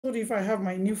told you if I have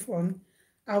my new phone,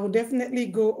 I will definitely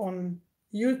go on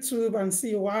YouTube and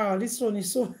see, wow, this one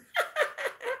is so,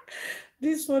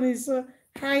 this one is so,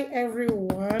 hi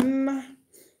everyone.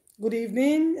 Good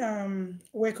evening.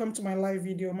 Welcome to my live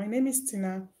video. My name is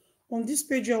Tina. On this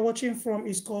page you are watching from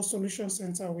is called Solution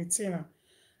Center with Tina.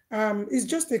 It's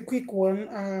just a quick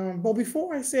one. But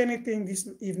before I say anything this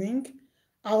evening,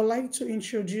 I would like to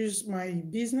introduce my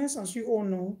business. As you all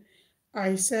know,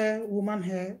 I sell woman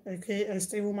hair. Okay, I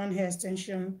sell woman hair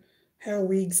extension, hair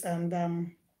wigs, and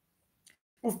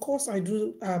of course I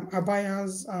do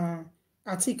abayas,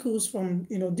 articles from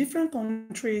different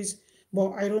countries.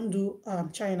 But I don't do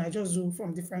China. I just do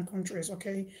from different countries.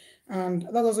 Okay, and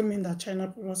that doesn't mean that China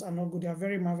products are not good. They are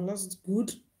very marvelous,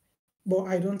 good, but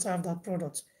I don't have that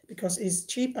product because it's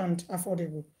cheap and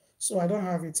affordable. So I don't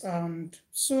have it. And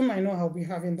soon I know I'll be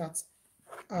having that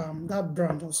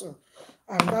brand also,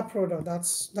 that product,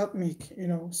 that make.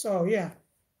 So yeah,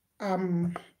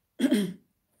 um,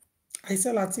 I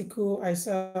sell article, I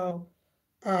sell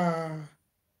uh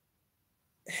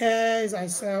hairs, I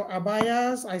sell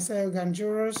abayas, I sell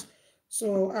ganjuras.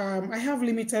 So I have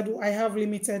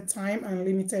limited time and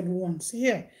limited ones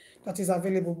here that is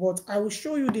available, but I will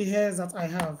show you the hairs that I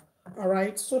have, all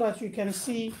right, so that you can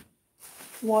see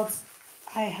what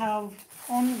I have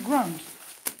on ground.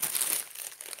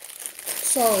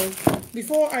 So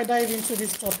before I dive into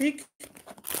this topic,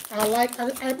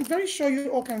 I'm very sure you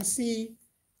all can see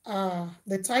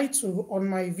the title on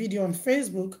my video on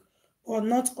Facebook, or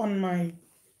not on my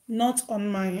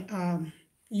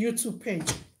YouTube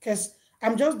page, because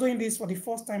I'm just doing this for the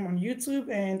first time on YouTube,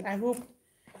 and I hope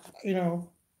you know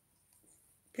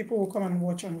people will come and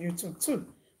watch on YouTube too.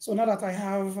 So now that I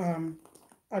have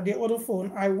the other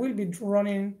phone, I will be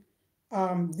running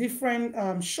different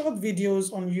short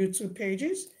videos on YouTube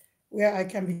pages where I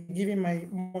can be giving my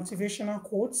motivational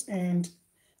quotes and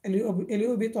a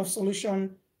little bit of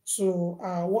solution to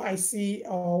what I see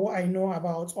or what I know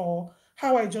about, or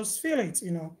how I just feel it,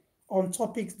 on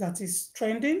topics that is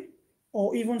trending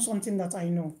or even something that I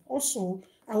know. Also,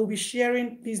 I will be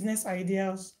sharing business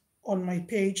ideas on my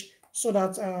page so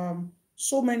that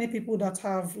so many people that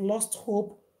have lost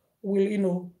hope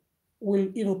will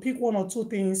pick one or two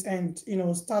things and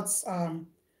start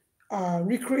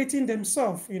recreating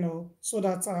themselves, so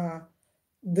that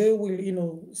they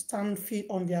will stand fit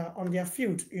on their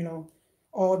field,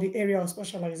 or the area of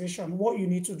specialization, what you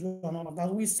need to do and all of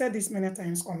that. We said this many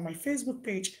times on my Facebook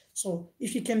page. So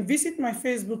if you can visit my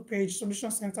Facebook page,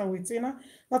 Solution Center with Tina,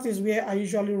 that is where I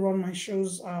usually run my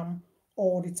shows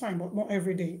all the time, but not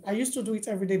every day. I used to do it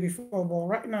every day before, but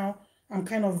right now I'm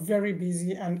kind of very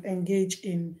busy and engaged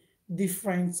in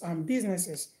different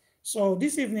businesses. So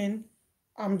this evening,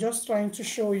 I'm just trying to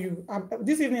show you.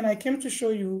 This evening, I came to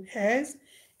show you hairs,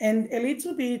 and a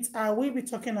little bit, I will be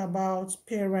talking about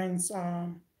parents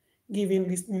giving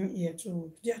listening ear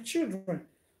to their children.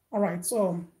 All right,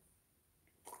 so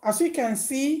as you can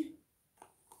see,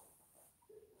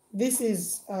 this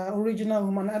is original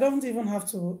woman. I don't even have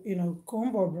to,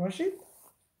 comb or brush it.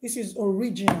 This is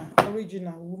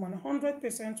original woman,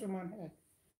 100% woman hair.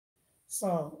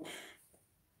 So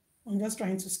I'm just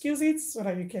trying to squeeze it so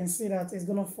that you can see that it's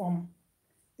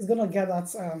gonna get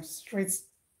that uh, straight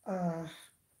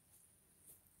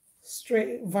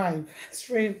vibe,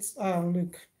 straight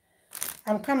look.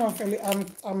 I'm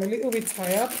a little bit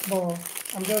tired, but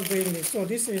I'm just doing this. So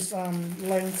this is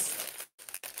length.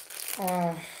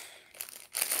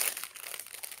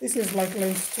 This is like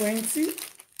length 20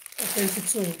 or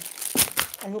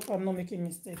 22. I hope I'm not making a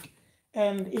mistake.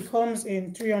 And it comes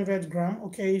in 300 gram.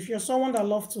 Okay, if you're someone that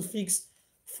loves to fix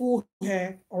full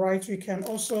hair, all right, you can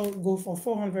also go for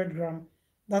 400 gram.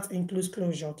 That includes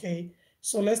closure. Okay,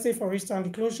 so let's say for instance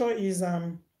the closure is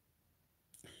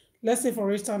let's say for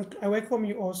instance, I welcome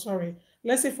you all, sorry.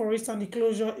 Let's say for instance the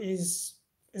closure is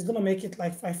gonna make it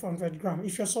like 500 gram.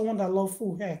 If you're someone that love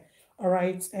full hair, all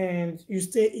right, and you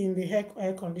stay in the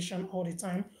hair condition all the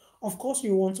time, of course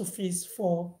you want to fix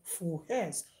for full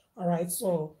hairs. All right,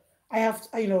 so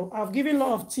I've given a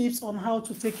lot of tips on how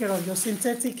to take care of your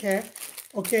synthetic hair.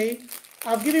 Okay,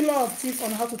 I've given a lot of tips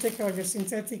on how to take care of your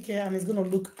synthetic hair, and it's gonna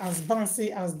look as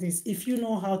bouncy as this if you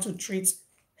know how to treat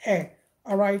hair.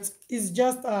 All right, it's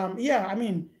just yeah, I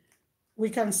mean, we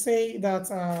can say that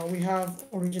we have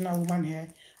original woman hair,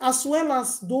 as well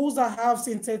as those that have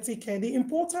synthetic hair. The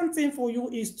important thing for you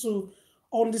is to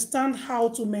understand how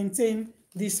to maintain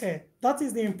this hair. That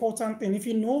is the important thing. If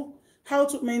you know how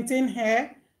to maintain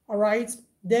hair, all right,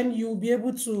 then you'll be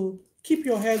able to keep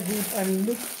your hair good and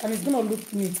it's gonna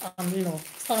look neat and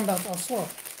stand out as well.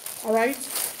 All right.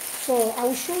 So I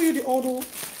will show you the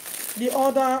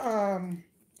other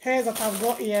hairs that I've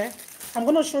got here. I'm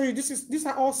going to show you, these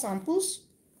are all samples.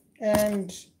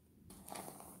 And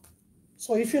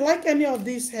so if you like any of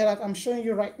these hair that I'm showing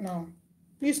you right now,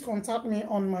 please contact me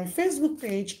on my Facebook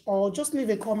page or just leave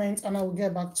a comment and I will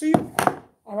get back to you.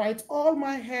 All right, all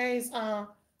my hairs are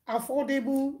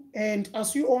affordable, and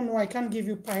as you all know, I can't give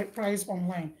you price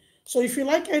online. So if you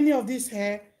like any of this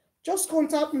hair, just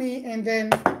contact me and then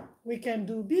we can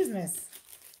do business.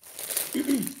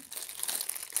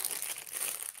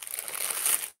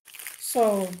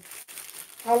 So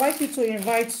I'd like you to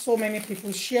invite so many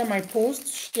people, share my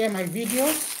posts, share my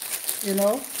videos, you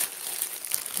know.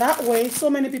 That way, so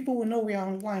many people will know we are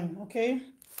online, okay?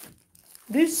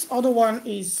 This other one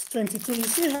is 22. You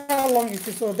see how long it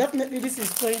is? So definitely this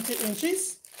is 20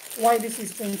 inches. Why this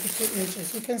is 22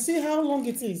 inches? You can see how long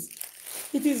it is.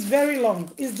 It is very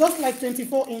long. It's just like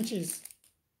 24 inches.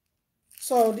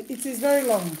 So it is very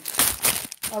long.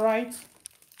 All right.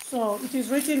 So it is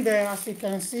written there, as you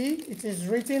can see. It is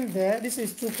written there. This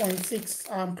is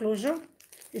 2.6 closure.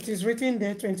 It is written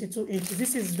there 22 inches.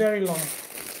 This is very long.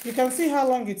 You can see how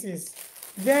long it is.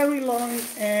 Very long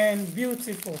and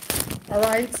beautiful. All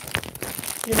right.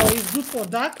 You know, it's good for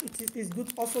dark. It is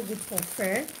good, also good for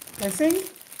fair, I think.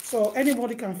 So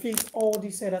anybody can fit all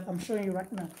this hair that I'm showing you right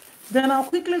now. Then I'll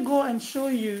quickly go and show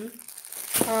you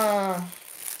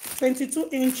 22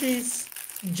 inches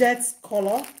jet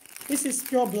color. This is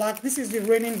pure black. This is the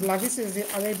raining black. This is the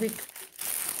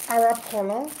Arab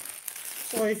color.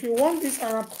 So if you want this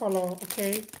Arab color,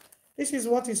 okay, this is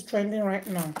what is trending right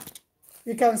now.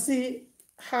 You can see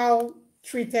how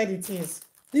treated it is.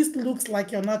 This looks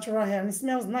like your natural hair and it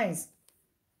smells nice.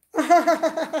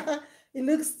 It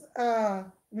looks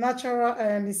natural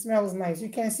and it smells nice. You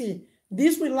can see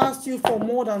this will last you for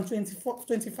more than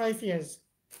 25 years.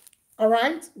 All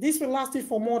right, this will last you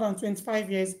for more than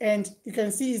 25 years, and you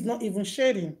can see it's not even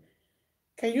shading.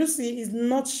 Can you see it's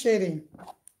not shading?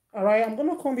 All right, I'm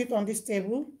gonna comb it on this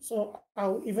table, so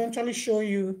I'll eventually show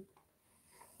you,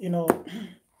 you know,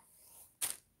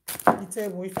 the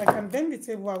table. If I can bend the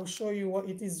table, I will show you what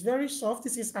it is. Very soft.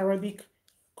 This is Arabic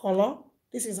color.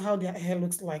 This is how their hair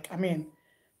looks like. I mean,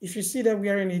 if you see them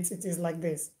wearing it, it is like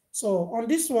this. So on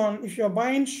this one, if you're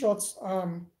buying shorts,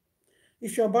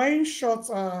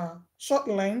 short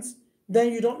lengths,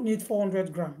 then you don't need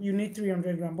 400 grams. You need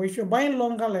 300 grams. But if you're buying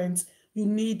longer lengths, you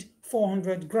need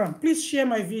 400 grams. Please share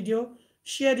my video.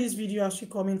 Share this video as you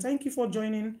comment. Thank you for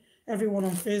joining everyone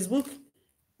on Facebook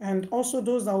and also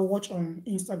those that will watch on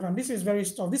Instagram. This is very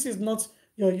soft. This is not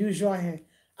your usual hair.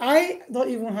 I don't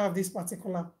even have this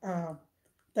particular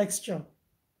texture,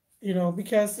 you know,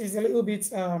 because it's a little bit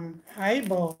high,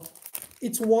 but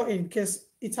it's worth it because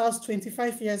it has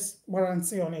 25 years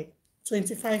warranty on it.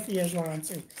 25 years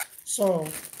warranty. So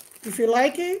if you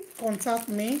like it, contact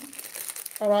me.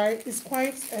 All right, it's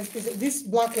quite, this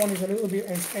black one is a little bit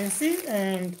expensive,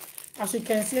 and as you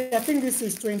can see, I think this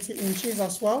is 20 inches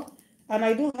as well, and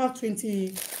I do have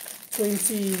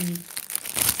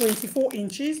 24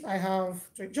 inches. I have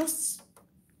just,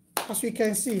 as you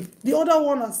can see, the other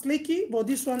one is slicky, but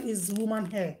this one is woman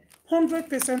hair.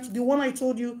 100%, the one I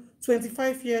told you,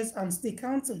 25 years and still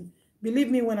counting. Believe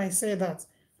me when I say that.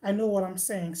 I know what I'm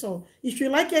saying. So if you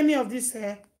like any of this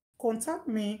hair, contact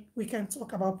me. We can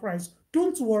talk about price.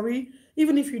 Don't worry.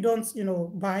 Even if you don't, you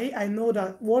know, buy, I know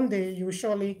that one day you will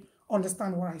surely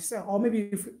understand what I sell. Or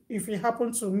maybe if you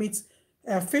happen to meet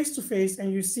face to face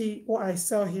and you see what I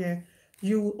sell here,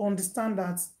 you understand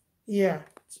that, yeah,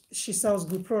 she sells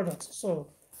good products. So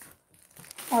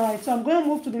all right, so I'm going to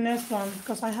move to the next one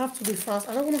because I have to be fast.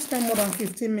 I don't want to spend more than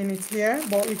 15 minutes here,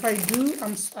 but if I do,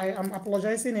 I'm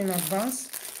apologizing in advance.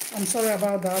 I'm sorry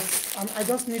about that. I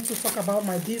just need to talk about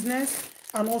my business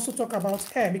and also talk about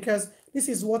hair because this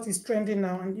is what is trending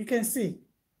now. And you can see,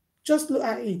 just look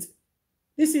at it.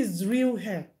 This is real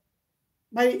hair.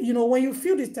 You know, when you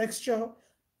feel the texture,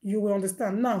 you will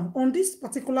understand. Now, on this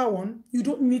particular one, you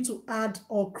don't need to add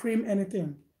or cream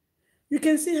anything. You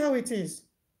can see how it is.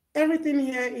 Everything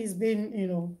here is being, you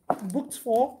know, booked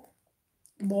for,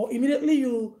 but immediately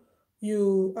you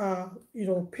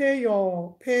know,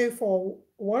 pay for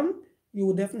one, you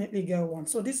will definitely get one.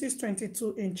 So this is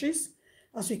 22 inches.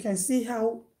 As you can see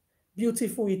how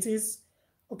beautiful it is.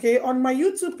 Okay, on my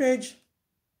YouTube page,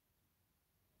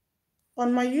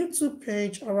 all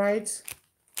right.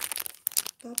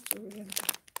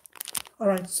 All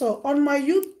right, so on my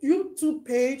YouTube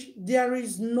page, there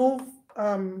is no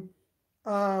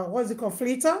what's it called,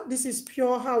 filter. This is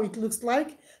pure how it looks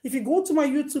like. If you go to my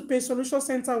YouTube page, Solution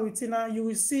Center with Tina, you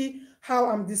will see how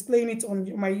I'm displaying it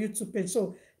on my YouTube page.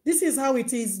 So this is how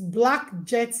it is, black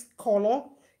jet color.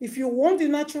 If you want the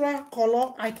natural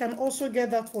color, I can also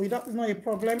get that for you. That's not a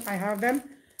problem. I have them.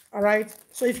 All right.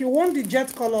 So if you want the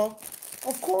jet color,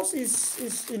 of course,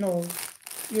 is you know,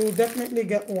 you will definitely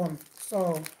get one.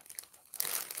 So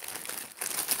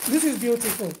this is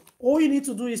beautiful. All you need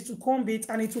to do is to comb it,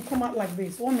 and it will come out like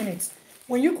this. 1 minute.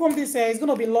 When you comb this hair, it's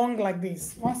gonna be long like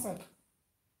this. One sec.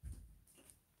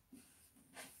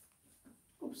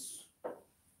 Oops.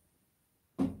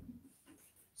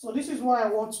 So this is what I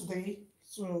wore today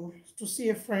to see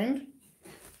a friend,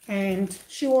 and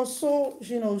she was so,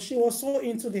 you know, she was so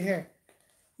into the hair.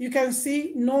 You can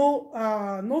see no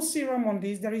serum on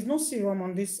this. There is no serum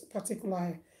on this particular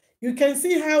hair. You can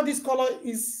see how this color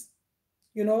is,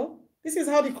 you know, this is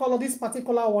how the color this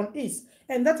particular one is.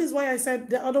 And that is why I said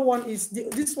the other one is,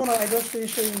 this one I just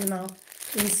finished showing you now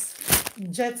is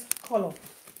jet color.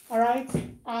 All right.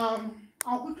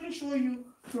 I'll quickly show you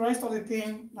the rest of the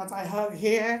thing that I have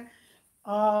here.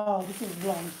 Oh, this is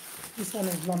blonde. This one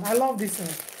is blonde. I love this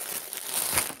hair.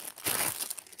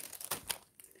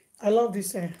 I love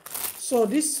this hair. So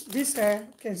this hair,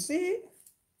 you can see.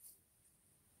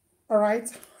 All right.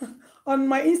 On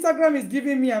my Instagram, it's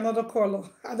giving me another color.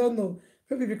 I don't know.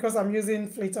 Maybe because I'm using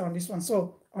flitter on this one.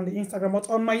 So on the Instagram, but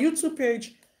on my YouTube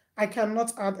page, I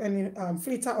cannot add any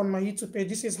flitter on my YouTube page.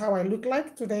 This is how I look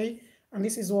like today, and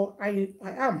this is what I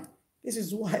am. This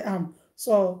is who I am.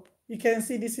 So you can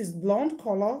see this is blonde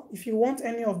color. If you want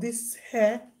any of this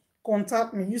hair,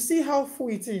 contact me. You see how full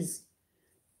it is.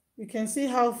 You can see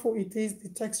how full it is. The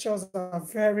textures are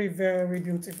very, very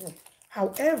beautiful.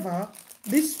 However,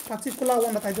 this particular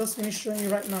one that I just finished showing you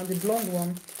right now, the blonde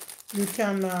one, you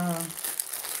can,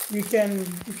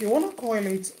 if you want to coil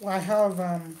it, I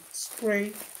have spray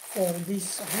for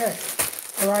this hair.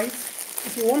 All right.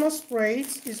 If you want to spray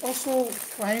it, it's also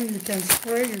fine. You can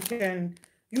spray. You can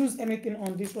use anything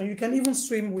on this one. You can even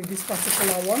swim with this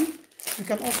particular one. You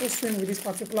can also swim with this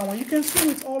particular one. You can swim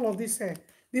with all of this hair.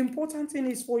 The important thing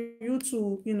is for you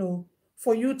to, you know,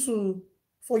 for you to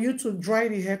dry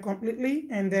the hair completely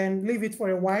and then leave it for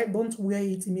a while. Don't wear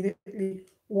it immediately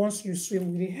once you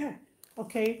swim with the hair.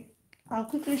 Okay, I'll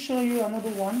quickly show you another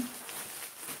one.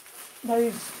 That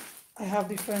is, I have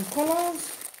different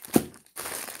colors.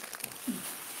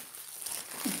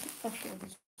 Okay,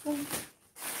 this one.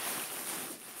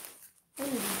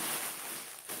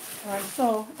 All right,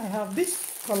 so I have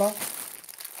this color.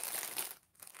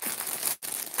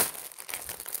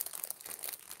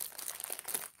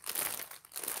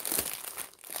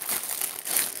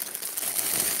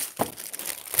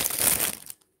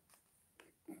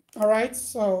 All right,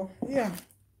 so yeah.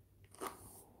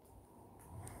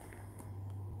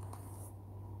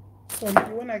 So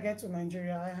when I get to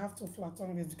Nigeria, I have to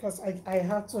flatten this because I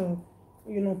have to,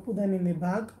 you know, put them in a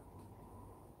bag.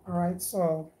 All right,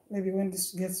 so maybe when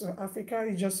this gets to Africa,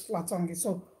 you just flatten it.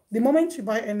 So the moment you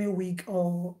buy any wig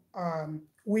or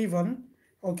weave-on,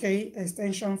 okay,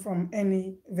 extension from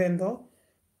any vendor,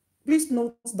 please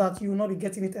note that you will not be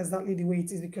getting it exactly the way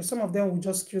it is, because some of them will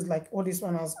just use like, oh, this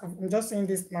one has, I'm just saying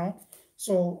this now.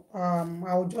 So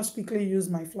I will just quickly use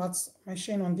my flat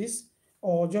machine on this,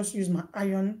 or just use my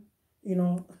iron, you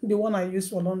know, the one I use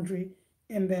for laundry,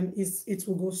 and then it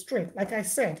will go straight. Like I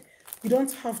said, you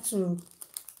don't have to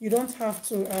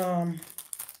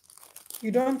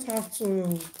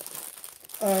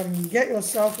get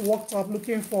yourself worked up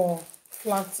looking for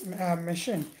flat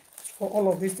machine for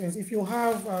all of these things. If you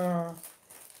have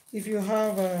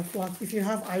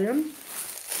iron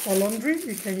for laundry,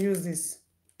 you can use this.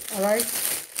 All right.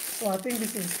 So I think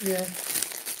this is where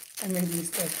I made a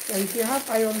mistake. So if you have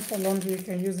iron for laundry, you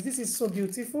can use it. This is so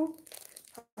beautiful.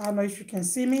 I don't know if you can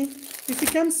see me. If you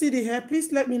can't see the hair,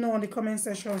 please let me know in the comment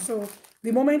section. So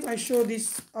the moment I show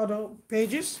these other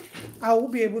pages, I will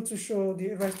be able to show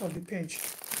the rest of the page.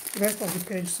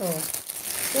 So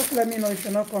just let me know if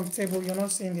you're not comfortable, you're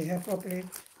not seeing the hair properly.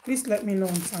 Please let me know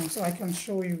in time so I can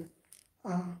show you.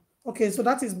 Okay, so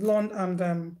that is blonde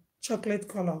and chocolate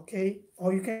color, okay?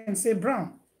 Or you can say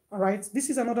brown, all right? This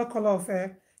is another color of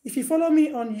hair. If you follow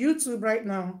me on YouTube right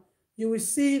now, you will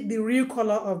see the real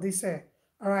color of this hair,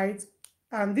 all right?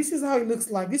 And this is how it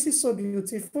looks like. This is so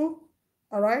beautiful,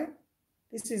 all right?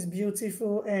 This is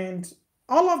beautiful, and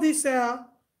all of this hair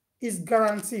is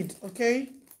guaranteed, okay?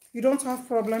 You don't have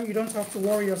problem. You don't have to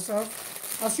worry yourself.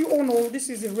 As you all know, this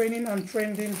is a reigning and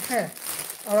trending hair,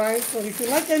 all right? So if you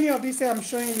like any of this hair I'm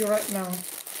showing you right now,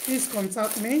 please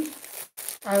contact me.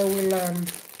 I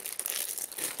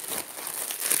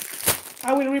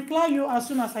will reply you as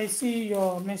soon as I see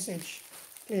your message,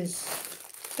 please.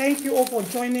 Thank you all for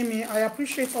joining me. I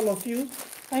appreciate all of you.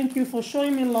 Thank you for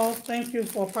showing me love. Thank you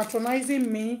for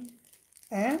patronizing me.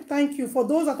 Thank you. For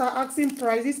those that are asking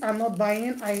prices and not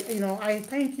buying, I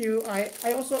thank you.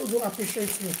 I also do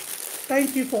appreciate you.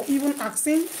 Thank you for even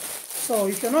asking. So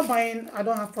if you're not buying, I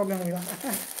don't have problem with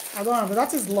that. I don't have,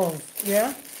 that is love.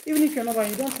 Yeah. Even if you're not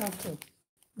buying, you don't have to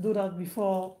do that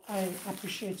before I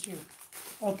appreciate you.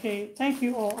 Okay. Thank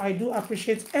you all. I do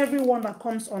appreciate everyone that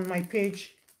comes on my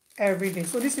page every day.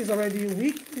 So this is already a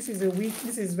week. This is a week.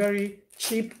 This is very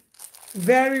cheap.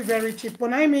 Very, very cheap.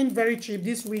 When I mean very cheap,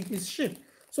 this week is cheap.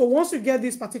 So once you get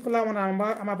this particular one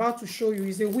I'm about to show you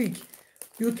is a wig,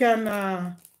 you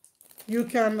can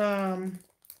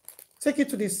take it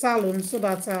to the salon so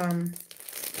that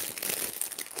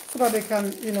they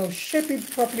can shape it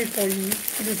properly for you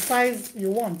to the size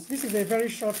you want. This is a very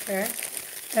short hair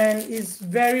and it's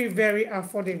very, very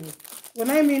affordable. When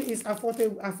I mean it's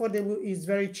affordable is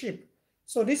very cheap.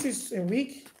 So this is a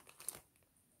wig.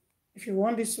 If you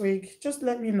want this wig, just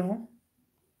let me know.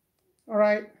 All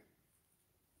right.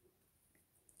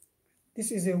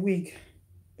 This is a wig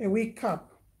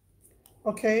cap.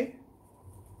 Okay.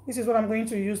 This is what I'm going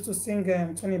to use to sing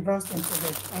Toni Braxton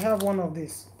today. I have one of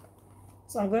these.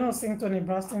 So I'm going to sing Toni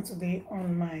Braxton today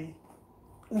on my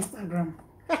Instagram.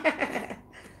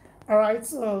 All right.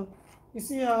 So you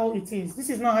see how it is. This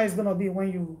is not how it's going to be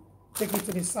when you take it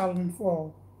to the salon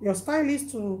for your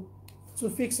stylist to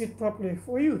fix it properly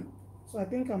for you. So I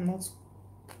think I'm not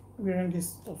wearing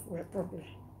this stuff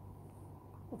properly.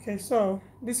 Okay, so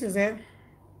this is it.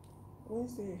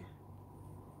 Where's the...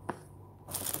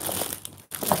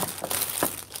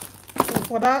 So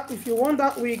for that, if you want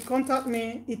that wig, contact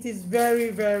me. It is very,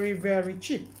 very, very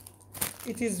cheap.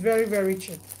 It is very, very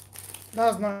cheap.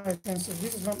 That's not expensive.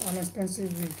 This is not an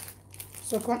expensive wig.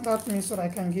 So contact me so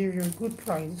that I can give you a good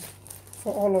price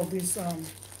for all of this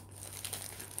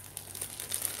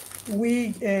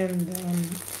wig and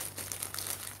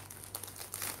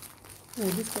oh,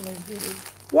 this color is good.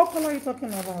 What color are you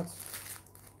talking about?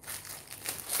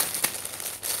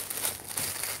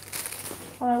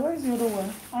 Alright, where's the other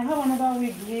one? I have another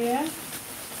wig here.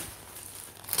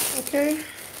 Okay.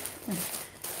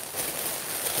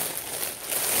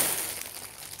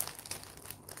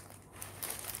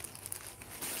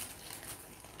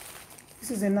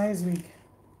 This is a nice wig.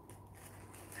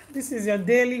 This is your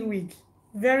daily wig.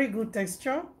 Very good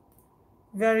texture.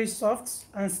 Very soft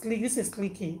and sleek. This is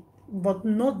sleeky, but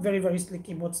not very, very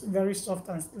sleeky, but very soft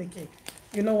and sleeky.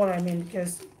 You know what I mean?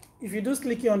 Because if you do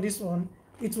sleeky on this one,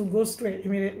 it will go straight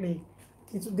immediately.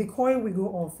 The coil will go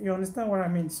off. You understand what I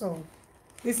mean? So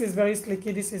this is very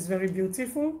sleeky. This is very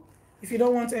beautiful. If you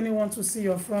don't want anyone to see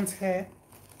your front hair,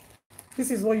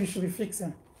 this is what you should be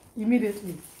fixing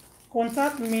immediately.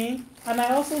 Contact me. And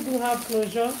I also do have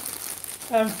closure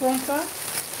frontal,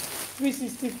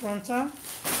 360 frontal.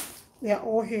 They are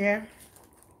all here.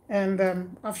 And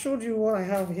I've showed you what I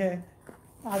have here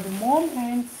at the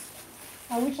moment.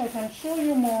 I wish I can show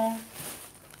you more,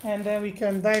 and then we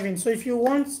can dive in. So if you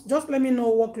want, just let me know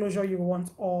what closure you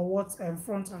want or what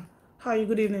frontal. Hi,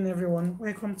 good evening everyone.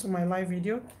 Welcome to my live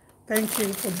video. Thank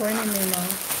you for joining me now.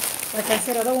 Like I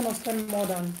said, I don't want to spend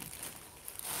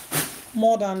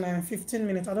more than 15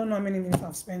 minutes. I don't know how many minutes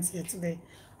I've spent here today.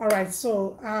 All right,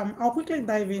 so I'll quickly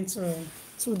dive into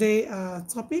today's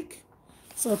topic.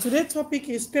 So today's topic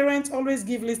is parents always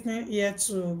give listening ear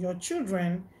to your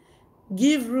children.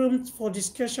 Give room for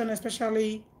discussion,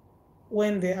 especially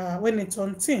when they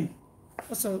turn teen.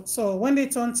 So when they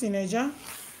turn teenager,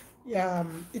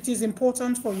 it is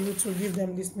important for you to give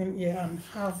them listening ear and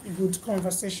have a good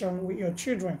conversation with your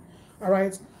children. All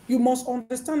right. You must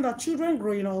understand that children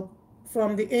growing up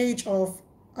from the age of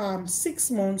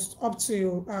 6 months up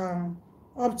to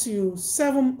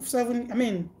 7. I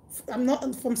mean, I'm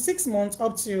not from 6 months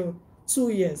up to 2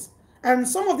 years. And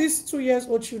some of these 2 years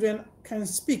old children can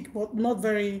speak, but not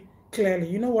very clearly.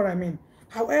 You know what I mean?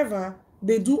 However,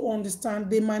 they do understand.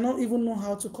 They might not even know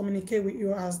how to communicate with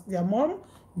you as their mom,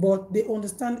 but they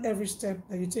understand every step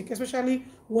that you take, especially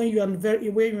when you are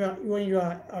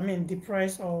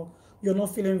depressed or you're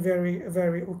not feeling very,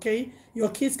 very okay. Your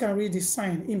kids can read the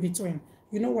sign in between.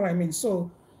 You know what I mean?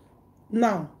 So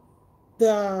now,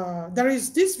 there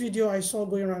is this video I saw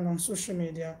going around on social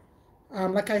media.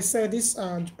 Like I said, this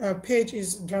page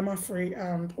is drama free,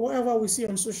 and whatever we see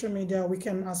on social media, we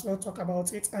can as well talk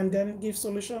about it and then give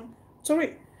solution to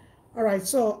it. All right,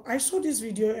 so I saw this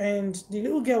video and the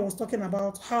little girl was talking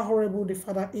about how horrible the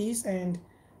father is, and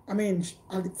I mean,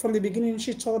 from the beginning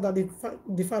she thought that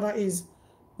the father is,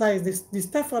 that is the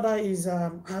stepfather is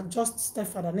her just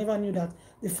stepfather, never knew that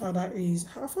the father is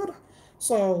her father.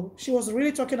 So she was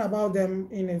really talking about them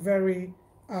in a very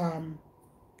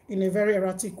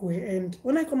erratic way. And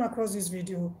when I come across this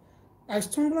video, I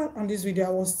stumbled on this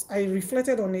video. I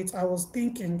reflected on it. I was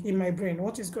thinking in my brain,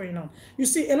 what is going on? You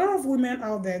see, a lot of women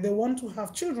out there, they want to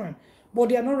have children, but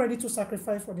they are not ready to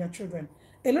sacrifice for their children.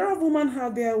 A lot of women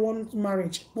out there want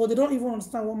marriage, but they don't even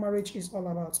understand what marriage is all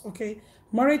about, okay?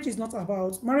 Marriage is not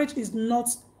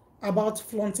about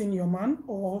flaunting your man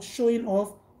or showing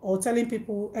off or telling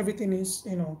people everything is,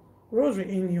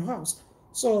 rosary in your house.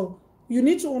 So you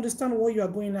need to understand what you are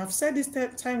going. I've said this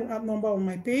time number on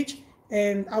my page,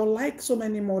 and I would like so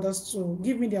many mothers to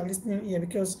give me their listening ear,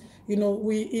 because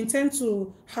we intend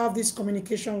to have this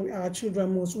communication with our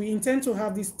children most. We intend to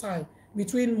have this tie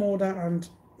between mother and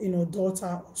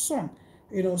daughter or son.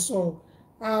 So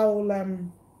I'll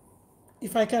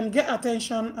if I can get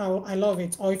attention, I love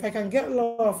it. Or if I can get a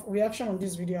lot of reaction on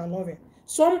this video, I love it.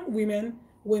 Some women,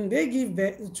 when they give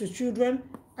birth to children,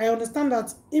 I understand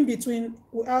that in between,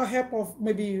 without help of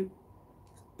maybe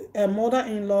a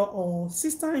mother-in-law or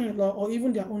sister-in-law or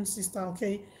even their own sister,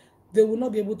 okay, they will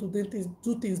not be able to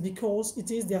do things because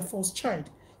it is their first child.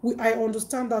 I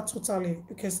understand that totally,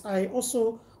 because I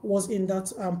also was in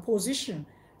that position,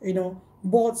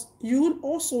 but you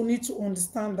also need to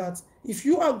understand that if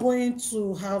you are going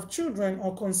to have children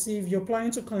or conceive, you're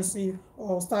planning to conceive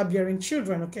or start bearing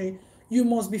children, okay, you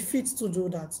must be fit to do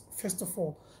that, first of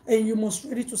all, and you must be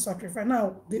ready to sacrifice.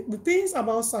 Now, the things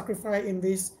about sacrifice in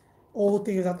this whole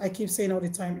thing that I keep saying all the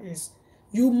time is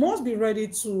you must be ready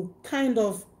to kind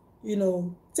of,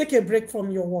 take a break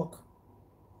from your work,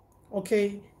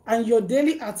 okay, and your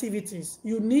daily activities.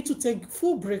 You need to take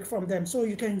full break from them so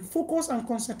you can focus and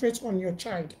concentrate on your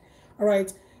child. All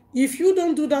right. If you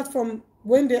don't do that from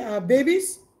when they are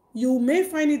babies, you may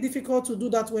find it difficult to do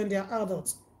that when they are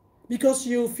adults, because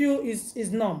you feel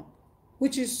is numb,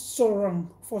 which is so wrong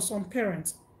for some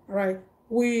parents. All right.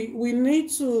 We need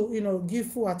to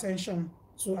give full attention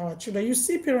to our children. You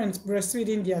see parents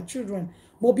breastfeeding their children,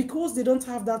 but because they don't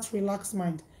have that relaxed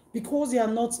mind, because they are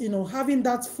not, having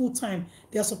that full time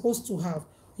they are supposed to have,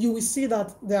 you will see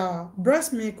that their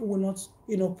breast milk will not,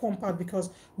 pump out, because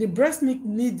the breast milk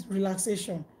needs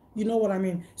relaxation. You know what I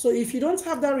mean? So if you don't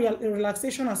have that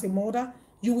relaxation as a mother,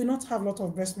 you will not have a lot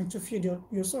of breast milk to feed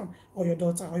your son or your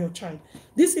daughter or your child.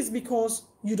 This is because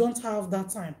you don't have that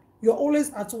time. You're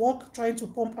always at work trying to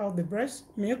pump out the breast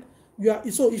milk.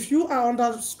 So if you are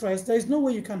under stress, there is no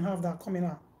way you can have that coming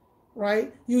out,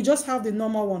 right? You just have the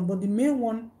normal one, but the main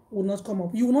one will not come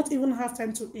up. You will not even have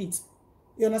time to eat.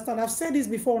 You understand? I've said this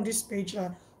before on this page.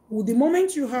 The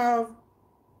moment you have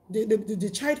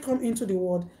the child come into the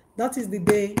world, that is the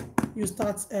day you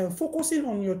start focusing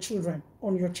on your children,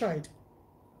 on your child.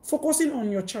 Focusing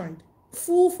on your child.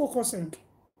 Full focusing.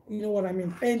 You know what I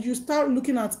mean? And you start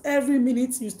looking at every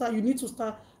minute. You need to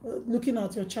start looking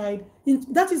at your child.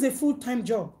 That is a full-time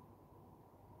job.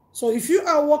 So if you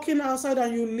are walking outside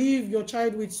and you leave your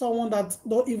child with someone that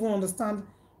don't even understand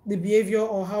the behavior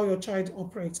or how your child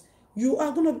operates, you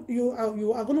are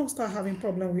gonna start having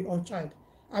problem with your child.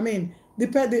 I mean,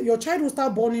 your child will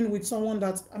start bonding with someone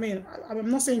that, I'm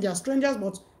not saying they are strangers,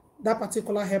 but that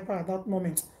particular helper at that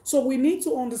moment. So we need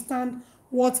to understand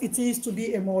what it is to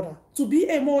be a mother. To be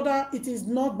a mother, it is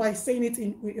not by saying it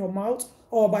with your mouth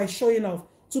or by showing off.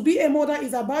 To be a mother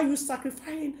is about you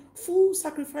sacrificing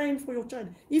for your child.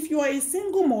 If you are a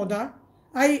single mother,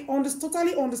 I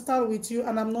totally understand with you,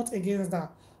 and I'm not against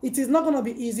that. It is not going to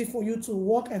be easy for you to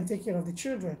work and take care of the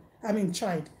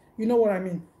child. You know what I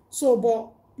mean? So, but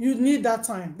you need that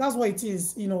time. That's what it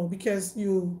is, because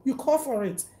you call for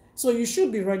it. So you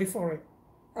should be ready for it.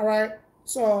 All right.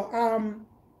 So,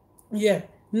 yeah.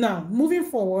 Now, moving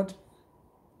forward,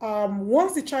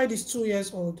 once the child is 2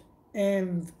 years old,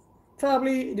 and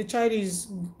probably the child is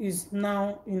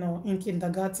now, in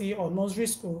kindergarten or nursery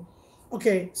school.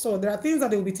 Okay, so there are things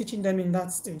that they will be teaching them in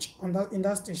that stage, in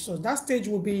that stage. So that stage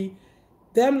will be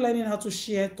them learning how to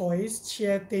share toys,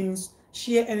 share things,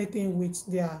 share anything with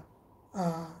their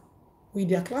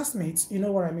classmates. You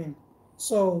know what I mean?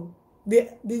 So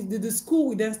the school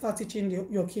will then start teaching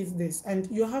your kids this, and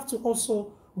you have to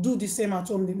also do the same at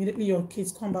home immediately your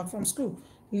kids come back from school.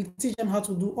 You teach them how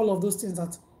to do all of those things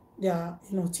that their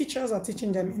teachers are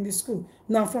teaching them in the school.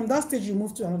 Now from that stage you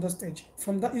move to another stage.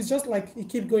 From that, it's just like it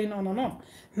keeps going on and on.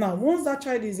 Now once that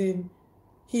child is in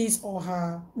his or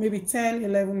her maybe 10,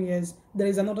 11 years, there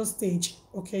is another stage.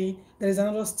 Okay, there is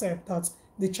another step that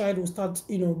the child will start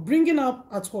bringing up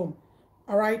at home.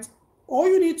 All right, all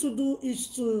you need to do is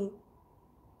to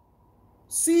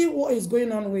see what is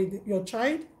going on with your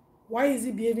child. Why is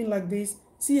he behaving like this?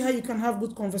 See how you can have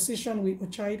good conversation with your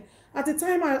child. At the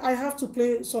time, I have to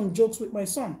play some jokes with my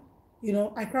son. You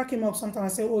know, I crack him up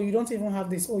sometimes. I say, oh, you don't even have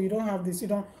this. Oh, you don't have this. You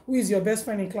don't. Who is your best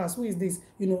friend in class? Who is this?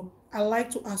 You know, I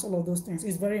like to ask all of those things.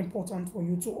 It's very important for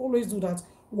you to always do that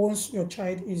once your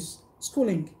child is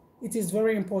schooling. It is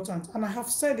very important. And I have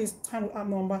said this time without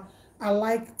number. I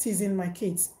like teasing my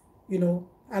kids. You know,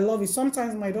 I love it.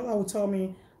 Sometimes my daughter will tell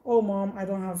me, oh, mom, I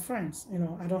don't have friends. You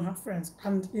know, I don't have friends.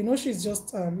 And, you know, she's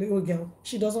just a little girl.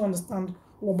 She doesn't understand.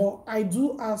 Well, but I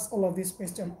do ask all of these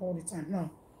questions all the time.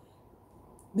 Now,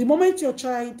 the moment your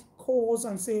child calls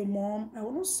and say, mom, I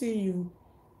want to see you,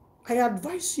 I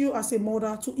advise you as a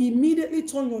mother to immediately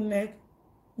turn your neck,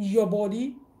 your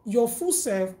body, your full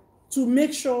self to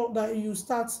make sure that you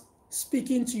start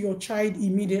speaking to your child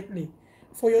immediately.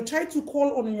 For your child to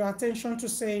call on your attention to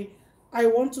say, I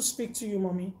want to speak to you,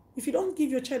 mommy. If you don't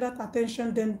give your child that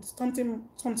attention, then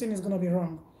something is going to be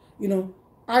wrong. You know,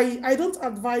 I don't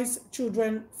advise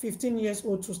children 15 years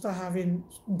old to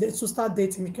start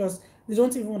dating because they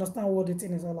don't even understand what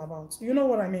dating is all about. You know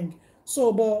what I mean?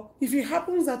 So, but if it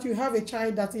happens that you have a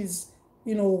child that is,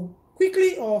 you know,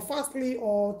 quickly or fastly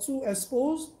or too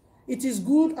exposed, it is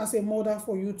good as a mother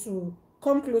for you to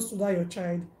come close to that your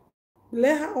child.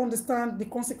 Let her understand the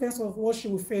consequence of what she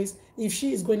will face if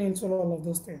she is going into all of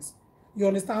those things. You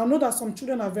understand? I know that some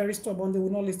children are very stubborn, they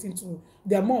will not listen to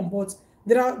their mom, but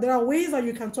there are ways that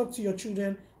you can talk to your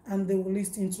children and they will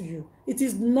listen to you. It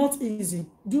is not easy.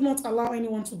 Do not allow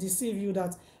anyone to deceive you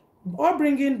that or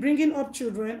bringing up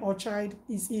children or child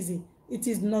is easy. It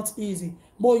is not easy,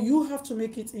 but you have to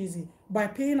make it easy by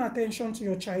paying attention to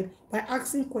your child, by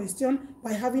asking questions,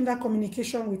 by having that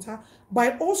communication with her,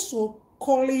 by also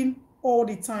calling all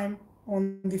the time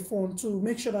on the phone to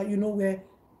make sure that you know where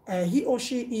he or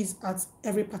she is at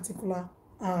every particular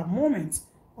moment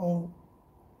or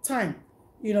time.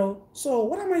 You know, so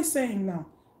what am I saying now?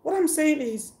 What I'm saying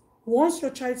is, once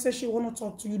your child says she want to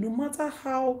talk to you, no matter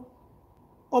how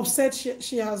upset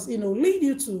she has, you know, lead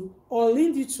you to or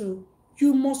lead you to,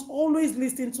 you must always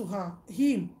listen to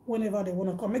him, whenever they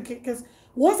want to come. Because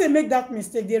once they make that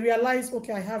mistake, they realize,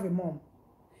 okay, I have a mom.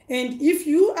 And if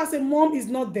you as a mom is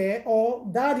not there or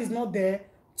dad is not there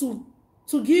to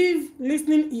give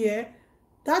listening ear,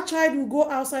 that child will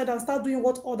go outside and start doing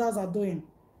what others are doing.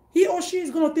 He or she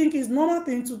is going to think it's normal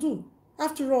thing to do.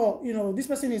 After all, you know, this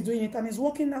person is doing it and it's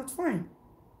working out fine.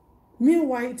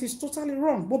 Meanwhile, it is totally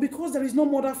wrong. But because there is no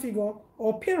mother figure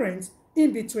or parent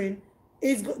in between,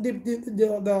 it's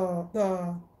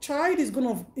the child is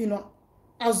going to, you know,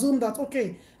 assume that,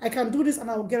 okay, I can do this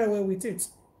and I'll get away with it.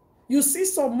 You see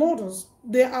some mothers,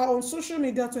 they are on social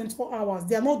media 24 hours.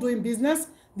 They are not doing business.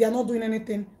 They are not doing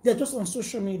anything. They're just on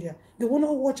social media. They want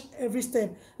to watch every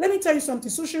step. Let me tell you something.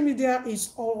 Social media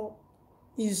is all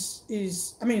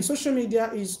social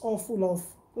media is all full of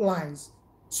lies.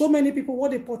 So many people,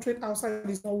 what they portray outside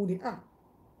is not who they are.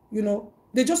 You know,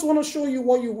 they just want to show you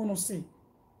what you want to see.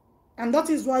 And that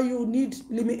is why you need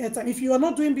limited time. If you are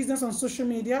not doing business on social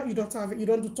media, you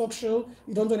don't do talk show,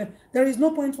 you don't do anything. There is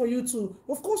no point for you to,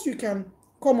 of course you can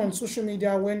come on social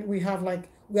media when we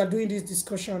are doing this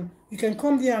discussion. You can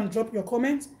come there and drop your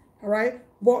comments, all right?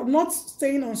 But not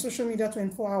staying on social media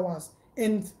 24 hours.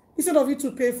 And instead of you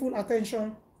to pay full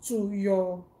attention to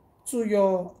your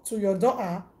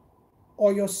daughter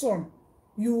or your son,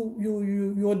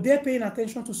 you're there paying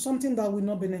attention to something that will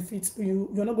not benefit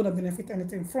you. You're not going to benefit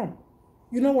anything from.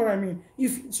 You know what I mean?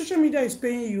 If social media is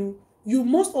paying you, you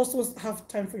must also have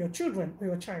time for your children or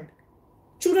your child.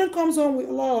 Children comes on with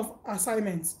a lot of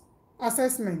assignments,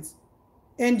 assessments,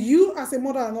 and you as a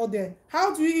mother are not there.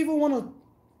 How do you even want to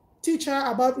teach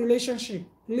her about relationship,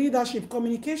 leadership,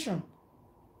 communication,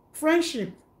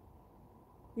 friendship?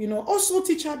 You know, also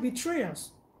teach her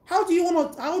betrayals. How do you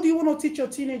want to teach your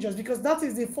teenagers? Because that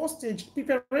is the first stage,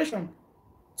 preparation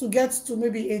to get to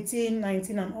maybe 18,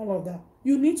 19 and all of that.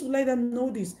 You need to let them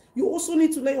know this. You also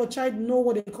need to let your child know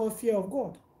what they call fear of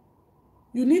God.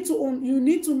 You need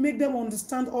to make them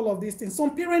understand all of these things.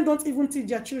 Some parents don't even teach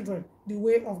their children the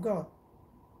way of God.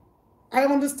 I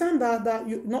understand that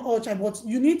you, not all child, but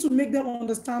you need to make them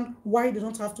understand why they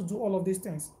don't have to do all of these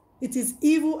things. It is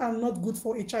evil and not good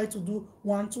for a child to do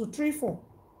 1, 2, 3, 4.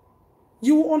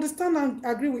 You will understand and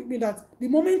agree with me that the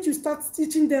moment you start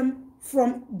teaching them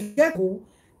from get-go,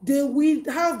 they will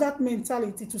have that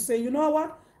mentality to say, you know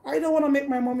what? I don't want to make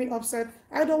my mommy upset.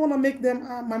 I don't want to make them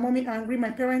my mommy angry,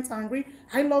 my parents angry.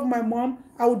 I love my mom.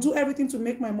 I will do everything to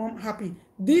make my mom happy.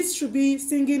 This should be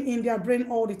singing in their brain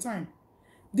all the time.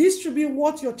 This should be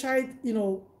what your child, you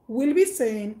know, will be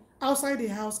saying outside the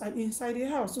house and inside the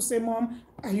house. To say, Mom,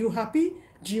 are you happy?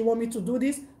 Do you want me to do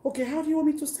this? Okay, how do you want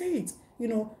me to say it? You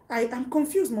know, I'm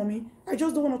confused, Mommy. I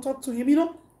just don't want to talk to him. You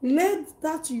know, let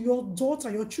that your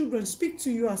daughter, your children speak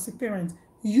to you as a parent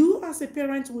You as a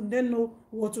parent will then know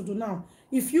what to do. Now,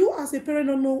 if you as a parent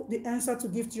don't know the answer to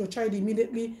give to your child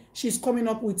immediately, she's coming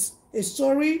up with a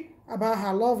story about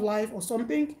her love life or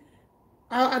something,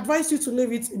 I'll advise you to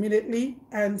leave it immediately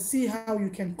and see how you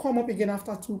can come up again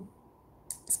after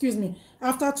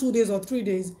after 2 days or 3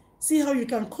 days. See how you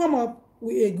can come up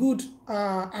with a good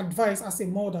advice as a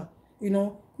mother.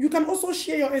 You can also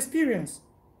share your experience.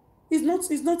 There's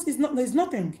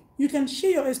nothing. You can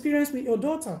share your experience with your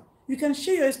daughter. You can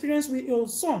share your experience with your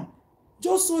son,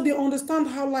 just so they understand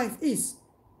how life is.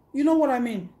 You know what I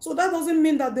mean? So that doesn't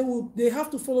mean that they have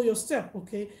to follow your step,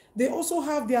 okay? They also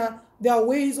have their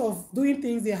ways of doing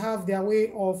things. They have their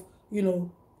way of,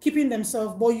 keeping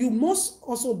themselves, but you must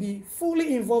also be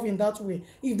fully involved in that way.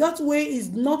 If that way is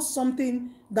not something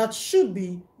that should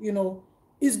be,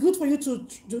 it's good for you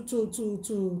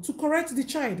to correct the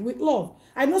child with love.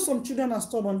 I know some children are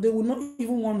stubborn. They will not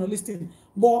even want to listen.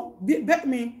 But bet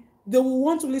me, they will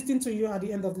want to listen to you at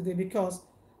the end of the day, because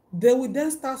they will then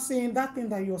start saying that thing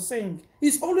that you're saying.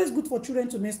 It's always good for children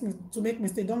to make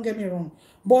mistakes, don't get me wrong.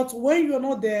 But when you're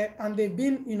not there and they've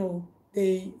been,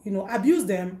 they, abuse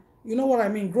them, you know what I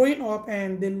mean, growing up,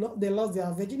 and they lost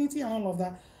their virginity and all of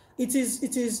that, it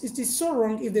is so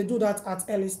wrong if they do that at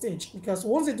early stage. Because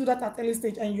once they do that at early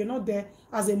stage and you're not there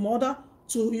as a mother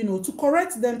to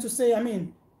correct them, to say, I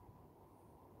mean,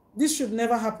 this should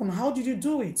never happen. How did you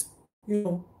do it?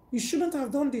 You shouldn't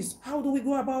have done this. How do we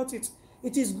go about it?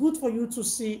 It is good for you to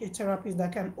see a therapist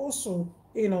that can also,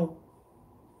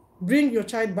 bring your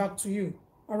child back to you.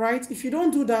 All right? If you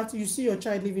don't do that, you see your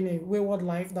child living a wayward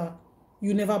life that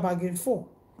you never bargained for.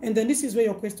 And then this is where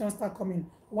your questions start coming.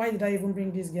 Why did I even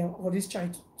bring this girl or this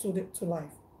child to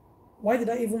life? Why did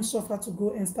I even suffer to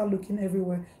go and start looking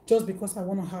everywhere just because I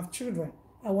want to have children?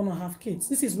 I want to have kids.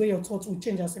 This is where your thoughts will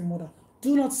change as a mother.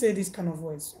 Do not say these kind of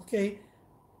words, okay?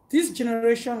 This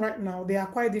generation right now, they are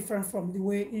quite different from the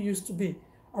way it used to be,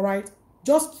 all right?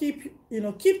 Just keep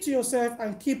to yourself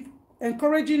and keep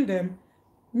encouraging them.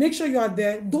 Make sure you are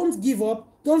there. Don't give up.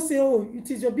 Don't say, oh,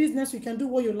 it is your business. You can do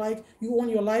what you like. You own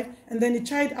your life. And then the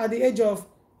child at the age of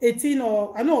 18,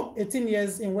 or I know 18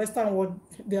 years in Western world,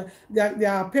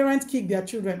 their parents kick their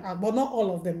children out, but not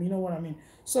all of them. You know what I mean?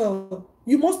 So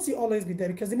you must still always be there,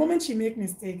 because the moment she make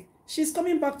mistake, she's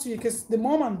coming back to you, because the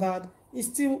mom and dad is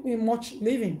still in much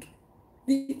living.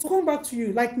 They come back to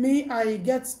you. Like me, I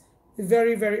get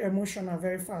very, very emotional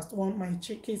very fast when my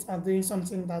kids are doing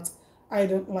something that I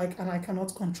don't like and I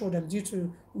cannot control them due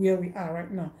to where we are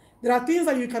right now. There are things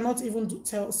that you cannot even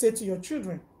say to your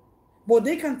children, but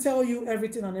they can tell you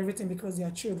everything and everything because they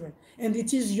are children, and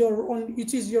it is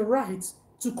your right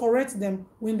to correct them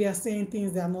when they are saying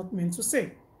things they are not meant to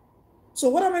say. So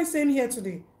what am I saying here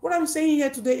today? What I'm saying here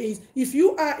today is, if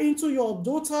you are into your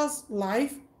daughter's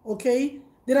life, okay,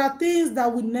 there are things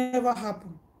that will never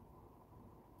happen.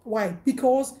 Why?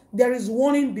 Because there is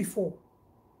warning before.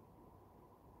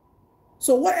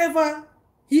 So whatever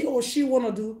he or she want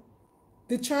to do,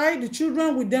 the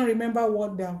children will then remember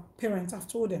what their parents have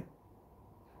told them.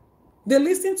 They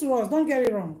listen to us, don't get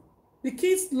it wrong. The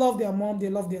kids love their mom, they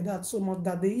love their dad so much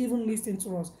that they even listen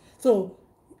to us. So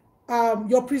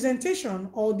your presentation,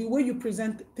 or the way you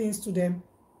present things to them,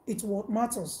 it's what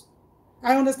matters.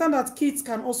 I understand that kids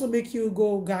can also make you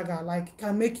go gaga, like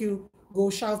can make you go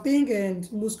shouting and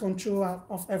lose control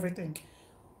of everything.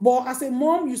 But as a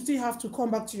mom, you still have to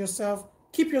come back to yourself,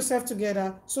 keep yourself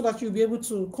together, so that you'll be able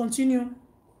to continue,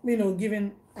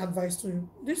 giving advice to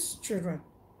these children.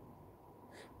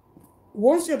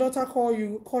 Once your daughter call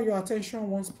your attention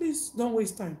once, please don't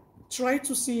waste time. Try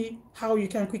to see how you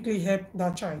can quickly help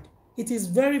that child. It is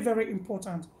very, very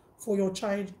important for your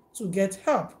child to get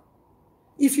help.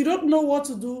 If you don't know what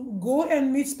to do, go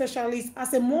and meet specialists.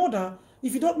 As a mother,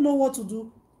 if you don't know what to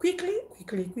do,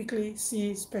 quickly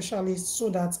see specialists so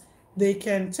that they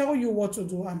can tell you what to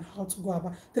do and how to go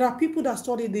about. There are people that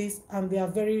study this and they are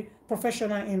very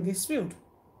professional in this field.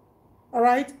 All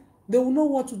right? They will know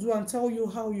what to do and tell you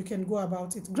how you can go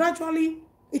about it. Gradually,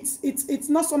 it's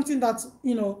not something that,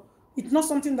 it's not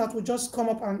something that will just come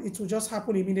up and it will just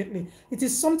happen immediately. It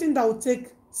is something that will take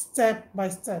step by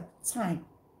step time.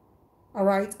 All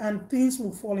right? And things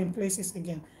will fall in places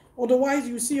again. Otherwise,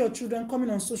 you see your children coming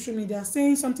on social media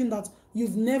saying something that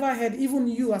you've never heard, even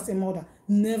you as a mother,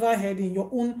 never heard in your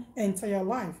own entire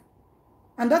life.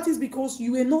 And that is because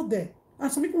you were not there.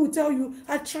 And some people will tell you,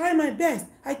 I try my best.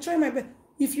 I try my best.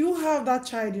 If you have that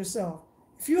child yourself,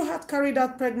 if you had carried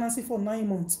that pregnancy for 9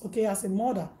 months, okay, as a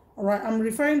mother, all right, I'm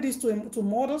referring this to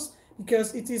mothers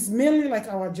because it is mainly like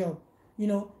our job.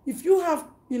 If you have,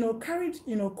 carried,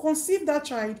 conceived that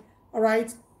child, all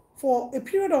right, for a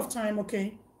period of time,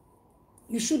 okay,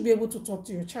 you should be able to talk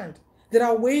to your child. There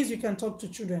are ways you can talk to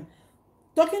children.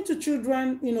 Talking to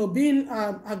children, being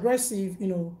aggressive,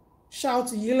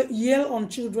 shout, yell on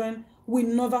children will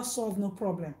never solve no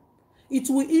problem. It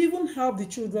will even help the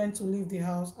children to leave the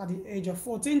house at the age of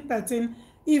 14, 13,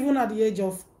 even at the age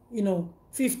of,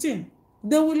 15.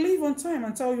 They will leave on time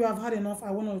and tell you, I've had enough.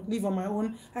 I want to live on my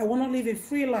own. I want to live a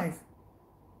free life.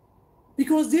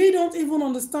 Because they don't even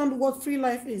understand what free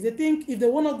life is. They think if they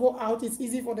want to go out, it's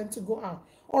easy for them to go out.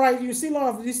 All right, you see a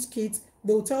lot of these kids,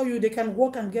 they'll tell you they can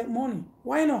work and get money.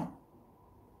 Why not?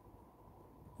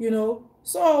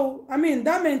 So, I mean,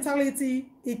 that mentality,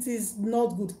 it is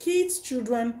not good. Kids,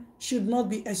 children should not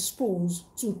be exposed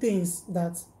to things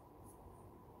that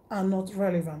are not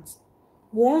relevant.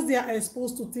 Once they are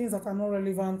exposed to things that are not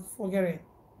relevant, forget it.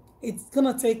 It's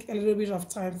going to take a little bit of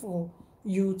time for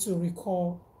you to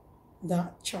recall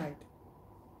that child.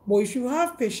 But if you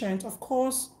have patience, of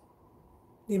course,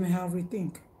 they may have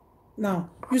rethink. Now,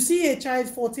 you see a child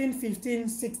 14, 15,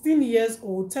 16 years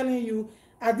old telling you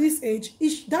at this age,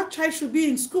 that child should be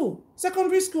in school,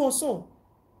 secondary school or so.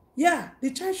 Yeah,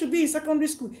 the child should be in secondary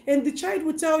school. And the child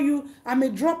will tell you, I'm a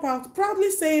dropout, proudly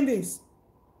saying this.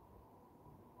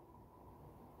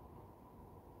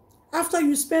 After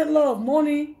you spend a lot of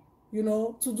money,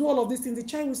 to do all of these things, the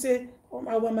child will say,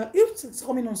 if it's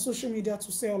coming on social media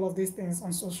to say all of these things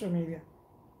on social media.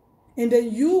 And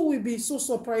then you will be so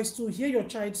surprised to hear your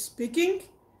child speaking.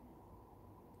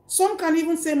 Some can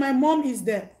even say, my mom is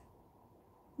dead.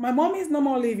 My mom is no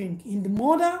more living. In the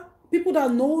mother, people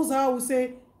that knows her will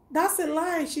say, that's a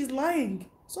lie, she's lying.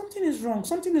 Something is wrong.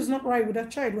 Something is not right with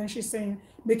that child when she's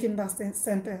making that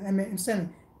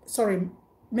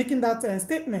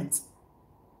statement.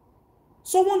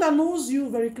 Someone that knows you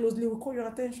very closely will call your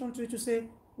attention to it to say,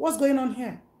 what's going on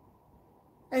here?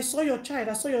 I saw your child,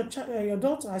 I saw your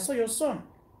daughter, I saw your son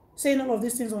saying all of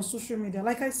these things on social media.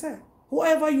 Like I said,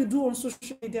 whatever you do on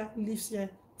social media lives here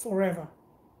forever.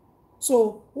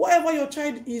 So whatever your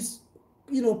child is,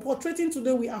 portraying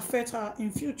today will affect her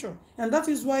in future. And that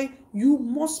is why you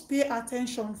must pay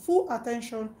attention, full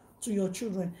attention to your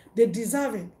children. They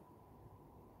deserve it.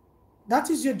 That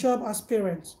is your job as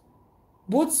parents.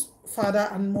 Both father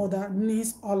and mother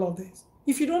needs all of this.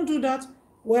 If you don't do that,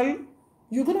 well,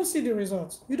 you're going to see the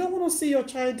results. You don't want to see your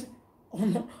child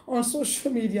on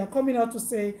social media coming out to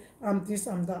say, I'm this,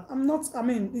 I'm that.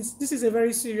 This is a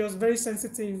very serious, very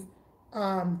sensitive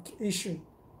issue.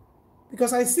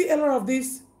 Because I see a lot of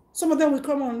this. Some of them will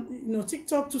come on,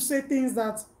 TikTok to say things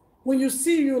that when you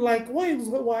see, you like, why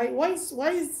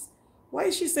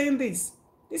is she saying this?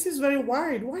 This is very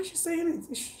wide. Why is she saying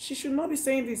it? She should not be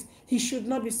saying this. He should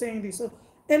not be saying this. So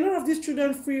a lot of these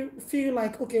children feel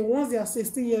like, okay, once they are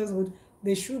 16 years old,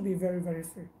 they should be very, very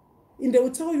free. And they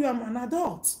will tell you, I'm an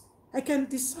adult. I can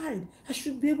decide. I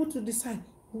should be able to decide.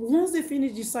 Once they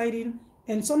finish deciding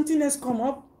and something else come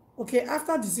up, okay,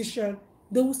 after decision,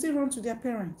 they will still run to their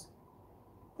parents.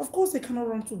 Of course, they cannot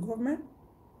run to government.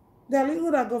 There are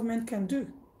little that government can do.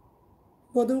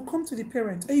 But they will come to the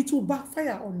parents, and it will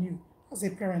backfire on you as a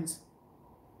parent.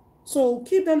 So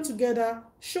keep them together,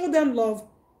 show them love.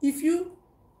 If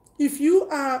you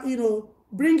are,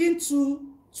 bringing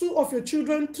two of your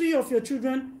children, 3 of your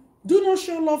children, do not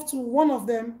show love to one of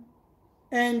them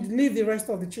and leave the rest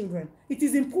of the children. It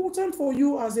is important for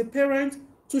you as a parent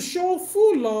to show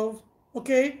full love,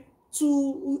 okay,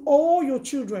 to all your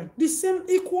children. The same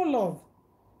equal love.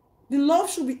 The love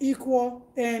should be equal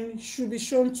and should be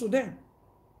shown to them.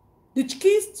 The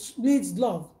kids need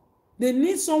love. They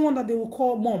need someone that they will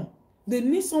call mom. They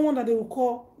need someone that they will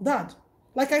call dad.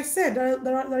 Like I said,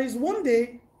 there is one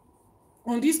day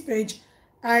on this page,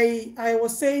 I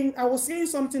was saying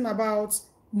something about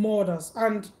mothers,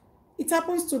 and it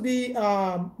happens to be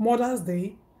Mother's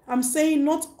Day. I'm saying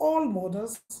not all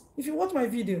mothers. If you watch my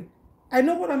video, I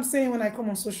know what I'm saying when I come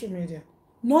on social media.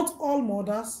 Not all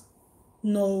mothers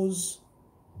knows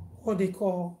what they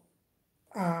call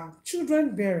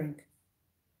children bearing.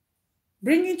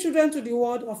 Bringing children to the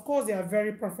world, of course, they are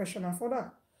very professional for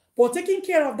that. But taking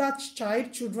care of that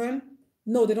children,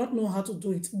 no, they don't know how to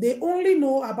do it. They only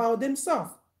know about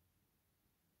themselves.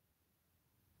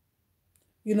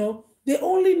 They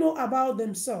only know about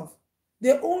themselves.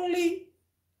 They only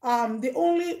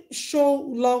show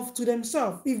love to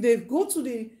themselves. If they go to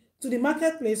the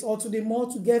marketplace or to the mall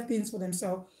to get things for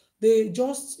themselves, they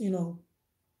just,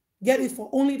 get it for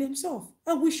only themselves.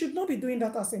 And we should not be doing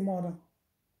that as a mother.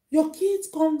 Your kids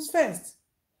comes first.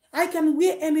 I can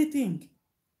wear anything.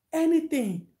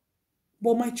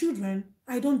 But my children,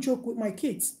 I don't joke with my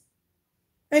kids.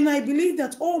 And I believe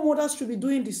that all mothers should be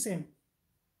doing the same.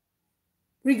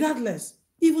 Regardless,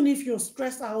 even if you're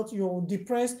stressed out, you're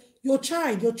depressed, your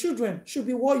child, your children should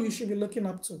be what you should be looking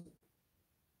up to.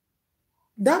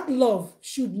 That love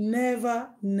should never,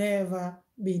 never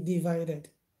be divided.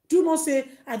 Do not say,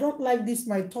 I don't like this,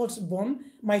 my third born,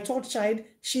 my third child,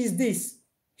 she's this,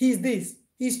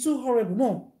 he's too horrible.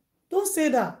 No, don't say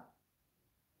that.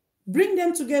 Bring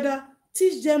them together,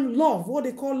 teach them love, what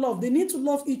they call love. They need to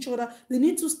love each other. They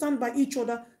need to stand by each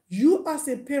other. You as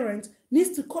a parent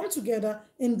needs to come together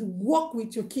and work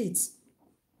with your kids.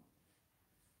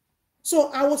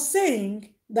 So I was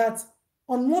saying that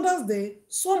on Mother's Day,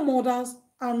 some mothers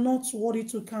are not worthy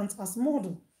to count as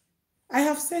model. I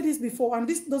have said this before, and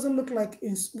this doesn't look like,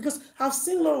 because I've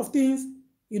seen a lot of things,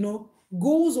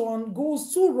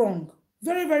 goes too wrong,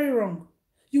 very, very wrong.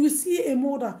 You will see a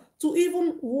mother to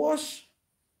even wash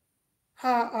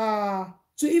her,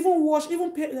 to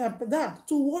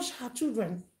wash her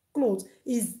children's clothes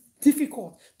is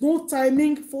difficult. No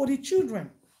timing for the children.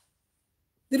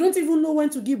 They don't even know when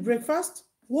to give breakfast,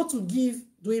 what to give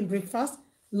during breakfast,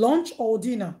 lunch or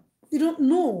dinner. They don't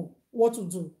know what to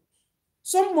do.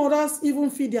 Some mothers even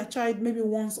feed their child maybe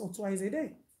once or twice a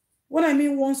day. When I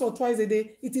mean once or twice a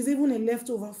day, it is even a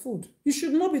leftover food. You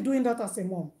should not be doing that as a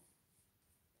mom.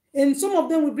 And some of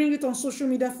them will bring it on social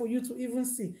media for you to even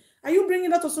see. Are you bringing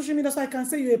that on social media so I can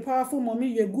say you're a powerful mommy,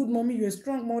 you're a good mommy, you're a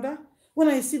strong mother? When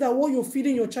I see that what you're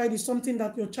feeding your child is something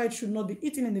that your child should not be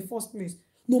eating in the first place,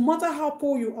 no matter how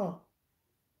poor you are.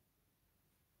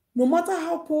 No matter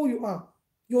how poor you are,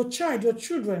 your child, your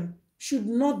children should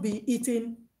not be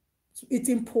eating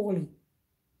poorly.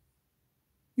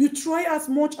 You try as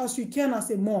much as you can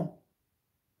as a mom.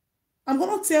 I'm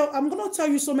gonna tell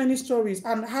you so many stories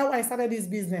and how I started this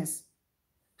business,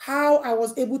 how I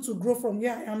was able to grow from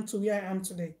where I am to where I am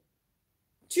today.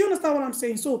 Do you understand what I'm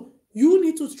saying? So you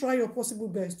need to try your possible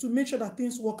best to make sure that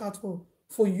things work out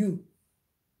for you.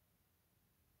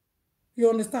 You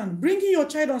understand? Bringing your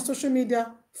child on social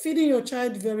media, feeding your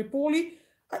child very poorly.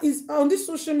 On this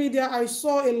social media, I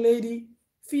saw a lady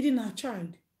feeding her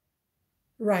child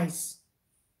rice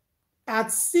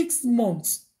at 6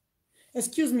 months.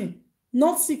 Excuse me,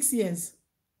 not 6 years.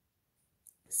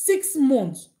 6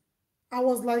 months. I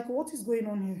was like, what is going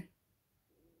on here?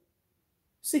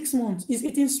 6 months. He's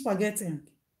eating spaghetti.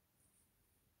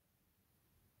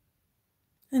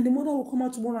 And the mother will come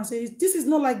out tomorrow and say, this is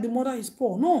not like the mother is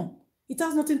poor. No, it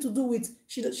has nothing to do with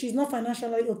she's not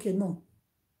financially okay. No,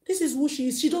 this is who she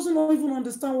is. She doesn't even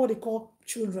understand what they call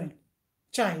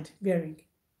childbearing.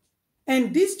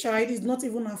 And this child is not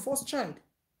even her first child.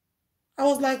 I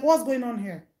was like, what's going on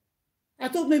here? I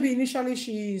thought maybe initially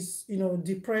she's,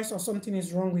 depressed or something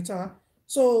is wrong with her.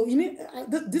 So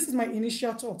this is my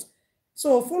initial thought.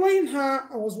 So following her,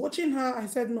 I was watching her. I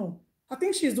said, no, I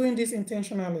think she's doing this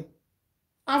intentionally.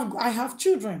 I have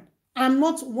children. I'm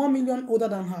not 1 million older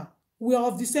than her. We are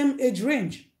of the same age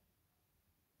range.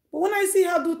 But when I see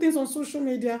her do things on social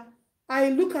media, I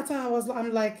look at her,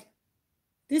 I'm like,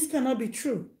 this cannot be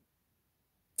true.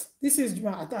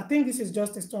 I think this is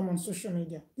just a storm on social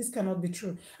media. This cannot be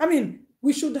true. I mean,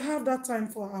 we should have that time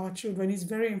for our children. It's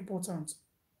very important.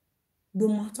 No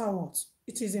matter what,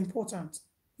 it is important.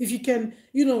 If you can,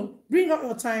 bring out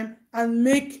your time and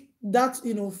make that,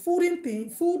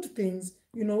 food things,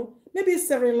 maybe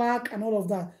Cerelac and all of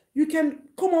that. You can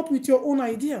come up with your own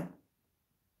idea.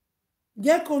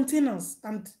 Get containers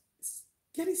and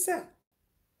get it set.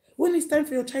 When it's time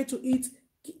for your child to eat,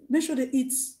 make sure they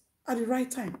eat at the right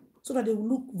time so that they will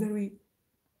look very,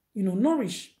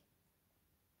 nourished.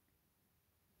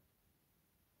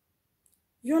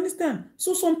 You understand?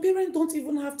 So some parents don't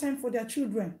even have time for their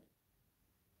children.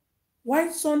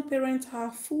 While some parents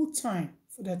have full time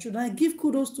for their children, I give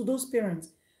kudos to those parents,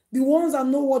 the ones that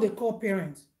know what they call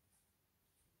parents.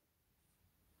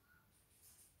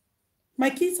 My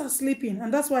kids are sleeping,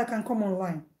 and that's why I can come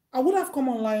online. I would have come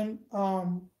online,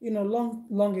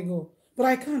 long ago, but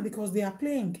I can't because they are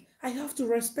playing. I have to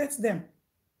respect them.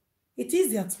 It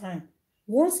is their time.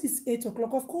 Once it's 8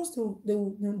 o'clock, of course, they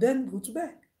will then go to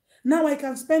bed. Now I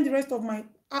can spend the rest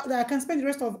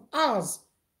of hours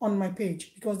on my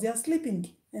page because they are sleeping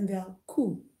and they are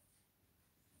cool.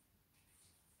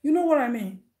 You know what I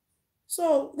mean?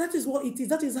 So that is what it is.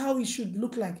 That is how it should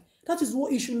look like. That is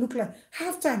what it should look like.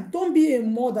 Have time. Don't be a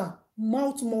mother,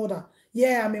 mouth mother.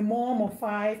 Yeah, I'm a mom of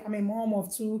 5. I'm a mom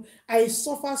of 2. I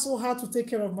suffer so hard to take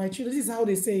care of my children. This is how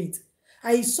they say it.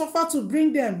 I suffer to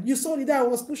bring them. You saw that I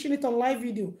was pushing it on live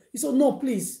video. You said, no,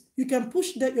 please. You can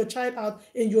push your child out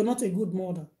and you're not a good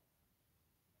mother.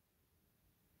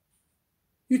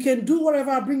 You can do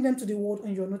whatever, bring them to the world,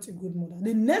 and you're not a good mother.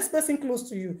 The next person close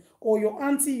to you, or your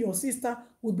auntie, your sister,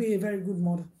 will be a very good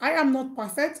mother. I am not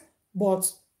perfect,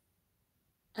 but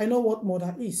I know what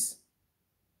mother is.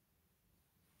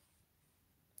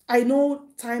 I know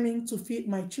timing to feed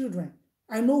my children.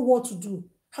 I know what to do,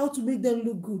 how to make them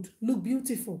look good, look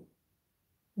beautiful,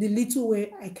 the little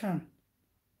way I can.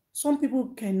 Some people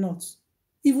cannot,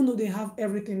 even though they have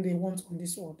everything they want on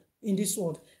this world, in this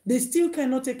world. They still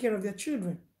cannot take care of their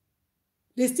children.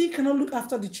 They still cannot look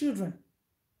after the children.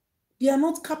 They are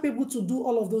not capable to do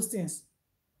all of those things.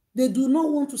 They do not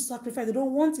want to sacrifice. They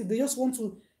don't want it. They just want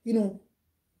to,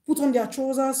 put on their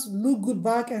trousers, look good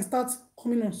back, and start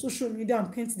coming on social media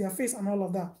and paint their face and all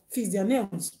of that, fix their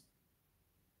nails.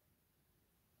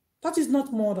 That is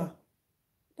not murder.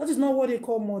 That is not what they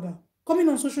call murder. Coming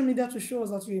on social media to show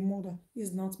us that you're a murder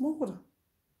is not murder.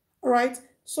 All right?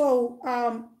 So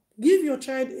give your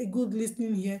child a good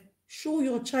listening here. Show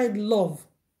your child love.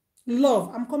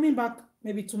 Love. I'm coming back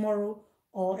maybe tomorrow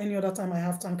or any other time I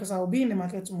have time, because I'll be in the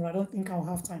market tomorrow. I don't think I'll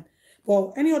have time.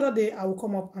 But any other day, I will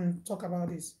come up and talk about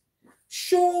this.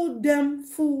 Show them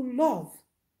full love.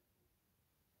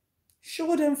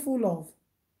 Show them full love.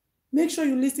 Make sure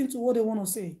you listen to what they want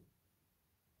to say.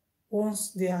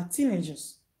 Once they are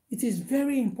teenagers, it is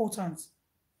very important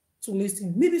to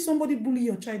listen. Maybe somebody bully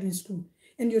your child in school,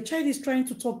 and your child is trying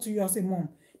to talk to you as a mom.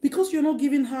 Because you're not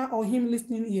giving her or him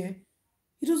listening ear,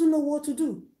 he doesn't know what to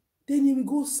do. Then he will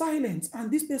go silent,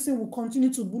 and this person will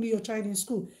continue to bully your child in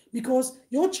school because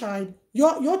your child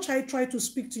tried to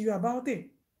speak to you about it.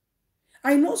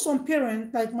 I know some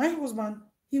parents, like my husband,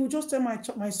 he will just tell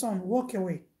my son, walk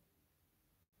away.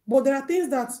 But there are things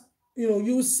that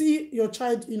you see your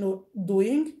child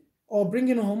doing or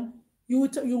bringing home. You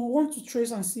want to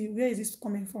trace and see, where is this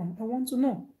coming from? I want to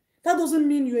know. That doesn't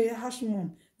mean you're a harsh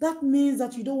mom. That means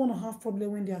that you don't want to have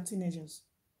problem when they are teenagers.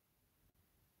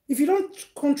 If you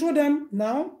don't control them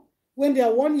now, when they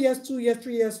are 1 year, 2 years,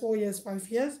 3 years, 4 years, 5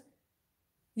 years,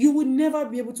 you will never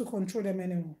be able to control them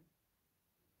anymore.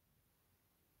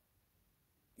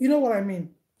 You know what I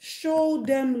mean? Show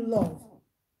them love.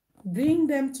 Bring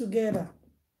them together.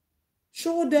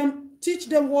 Show them, teach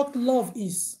them what love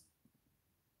is.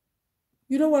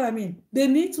 You know what I mean? They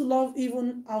need to love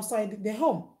even outside the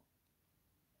home.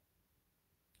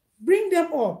 Bring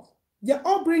them up. Their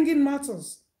upbringing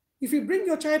matters. If you bring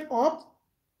your child up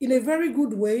in a very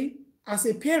good way as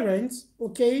a parent,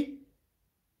 okay,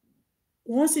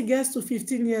 once he gets to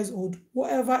 15 years old,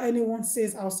 whatever anyone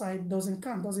says outside doesn't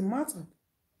count, doesn't matter.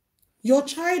 Your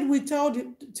child will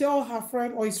tell her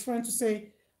friend or his friend to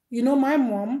say, my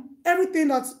mom, everything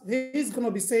that he's going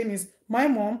to be saying is my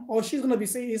mom, or she's going to be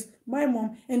saying is my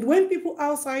mom. And when people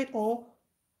outside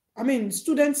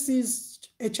students sees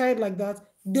a child like that,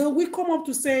 they will come up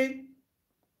to say,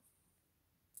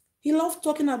 he loves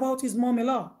talking about his mom a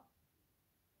lot.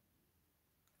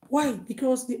 Why?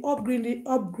 Because the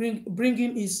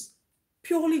upbringing is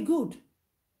purely good.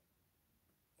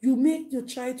 You make your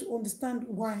child to understand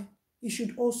why he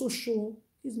should also show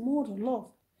his mother love.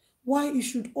 Why he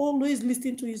should always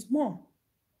listen to his mom.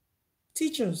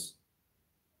 Teachers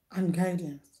and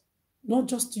guidance, not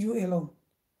just you alone.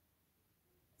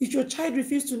 If your child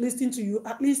refuses to listen to you,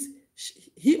 at least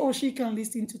he or she can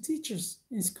listen to teachers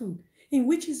in school, in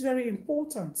which is very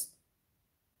important.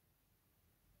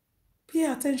 Pay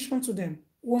attention to them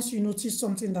once you notice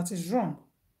something that is wrong.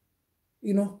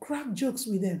 Crack jokes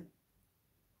with them.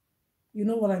 You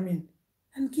know what I mean?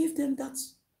 And give them that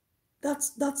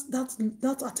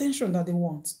attention that they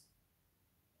want.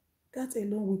 That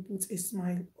alone will put a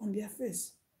smile on their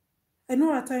face. I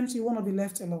know at times you want to be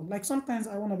left alone. Like sometimes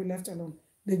I want to be left alone.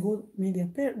 They go meet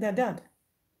their dad.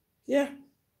 Yeah.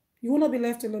 You want to be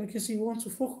left alone because you want to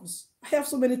focus. I have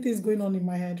so many things going on in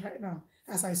my head right now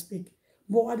as I speak.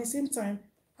 But at the same time,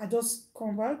 I just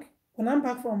come back. When I'm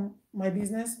back from my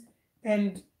business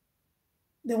and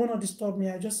they want to disturb me,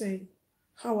 I just say,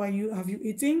 how are you? Have you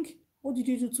eaten? What did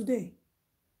you do today?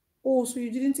 Oh, so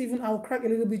you didn't even, I'll crack a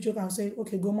little bit joke. I'll say,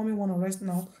 okay, go, mommy want to rest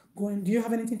now. Go in. Do you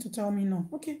have anything to tell me? No.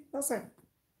 Okay, that's it.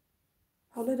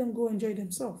 I'll let them go enjoy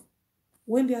themselves.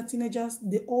 When they are teenagers,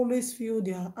 they always feel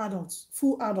they are adults,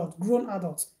 full adults, grown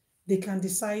adults. They can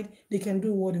decide, they can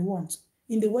do what they want.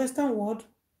 In the Western world,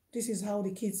 this is how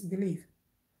the kids believe.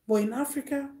 But in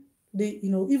Africa, they,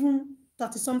 even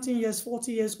 30-something years,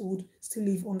 40 years old, still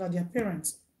live under their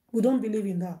parents. We don't believe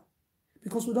in that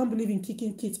because we don't believe in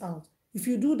kicking kids out. If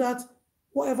you do that,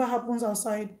 whatever happens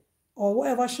outside or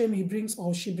whatever shame he brings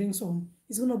or she brings home,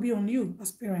 it's going to be on you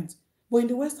as parents. But in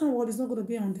the Western world, it's not going to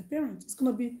be on the parents. It's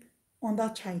going to be on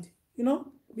that child,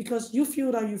 because you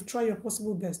feel that you've tried your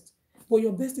possible best, but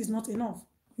your best is not enough.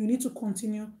 You need to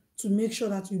continue to make sure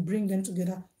that you bring them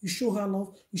together. You show her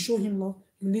love. You show him love.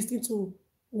 You listen to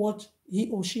what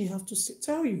he or she have to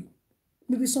tell you.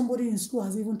 Maybe somebody in school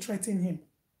has even threatened him.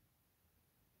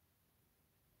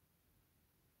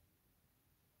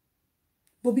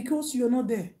 But because you're not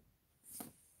there,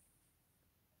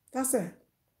 that's it.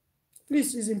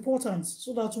 Please, it's important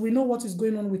so that we know what is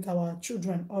going on with our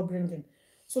children upbringing,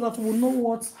 so that we know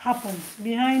what happens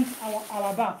behind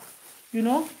our back, you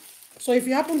know. So if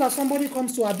it happens that somebody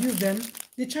comes to abuse them,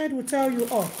 the child will tell you,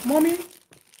 oh, mommy,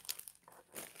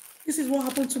 this is what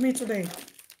happened to me today.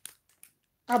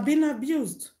 I've been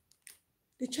abused.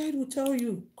 The child will tell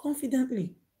you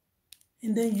confidently,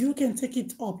 and then you can take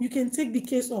it up. You can take the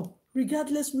case up,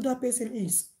 regardless who that person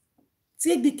is.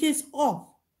 Take the case up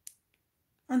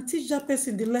and teach that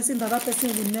person the lesson that that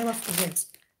person will never forget.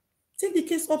 Take the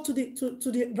case up to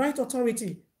the right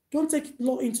authority. Don't take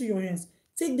law into your hands.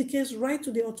 Take the case right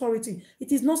to the authority.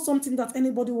 It is not something that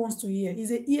anybody wants to hear.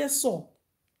 It's an ear sore.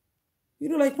 You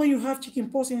know, like when you have chicken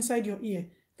pox inside your ear,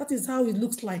 that is how it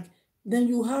looks like. Then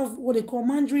you have what they call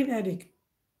Mandarin headache.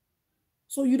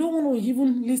 So you don't want to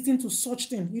even listen to such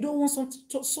thing. You don't want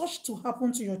such to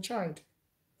happen to your child.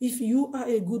 If you are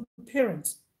a good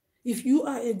parent, if you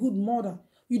are a good mother,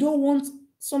 you don't want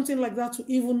something like that to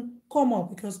even come up,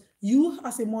 because you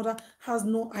as a mother has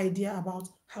no idea about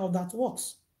how that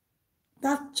works.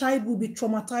 That child will be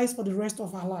traumatized for the rest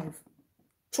of her life.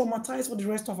 Traumatized for the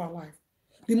rest of her life.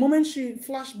 The moment she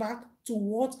flash back to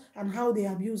what and how they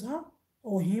abuse her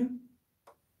or him,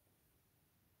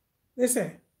 they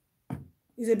say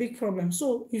it's a big problem.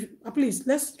 So if please,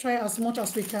 let's try as much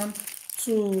as we can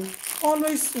to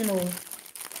always,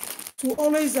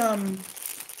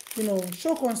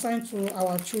 show concern to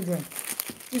our children.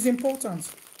 It's important.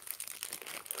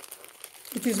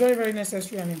 It is very, very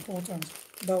necessary and important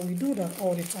that we do that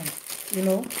all the time.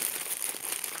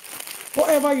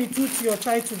 Whatever you do to your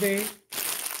child today,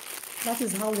 that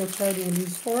is how your child will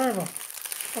live forever.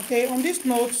 Okay, on this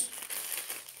note,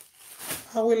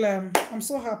 I'm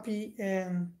so happy,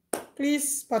 and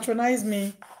please patronize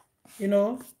me.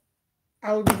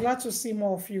 I will be glad to see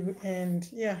more of you. And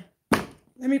yeah,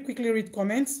 let me quickly read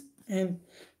comments and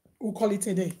we'll call it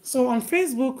a day. So on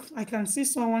Facebook, I can see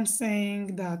someone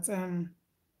saying that,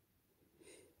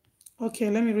 okay,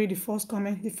 let me read the first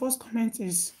comment. The first comment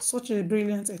is such a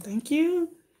brilliant, thank you.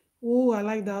 Oh, I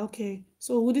like that. Okay,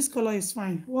 so this color is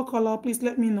fine. What color? Please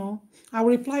let me know. I will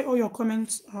reply all your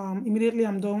comments immediately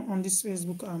I'm done on this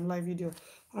Facebook live video.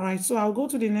 All right, so I'll go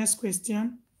to the next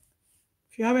question.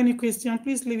 If you have any question,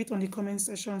 please leave it on the comment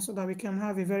section so that we can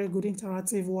have a very good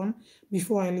interactive one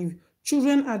before I leave.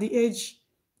 Children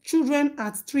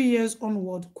at 3 years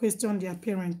onward question their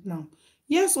parent now.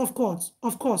 Yes, of course,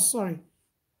 sorry.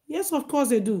 Yes, of course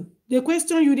they do. They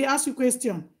question you, they ask you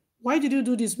question. Why did you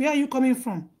do this? Where are you coming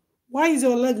from? Why is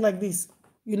your leg like this?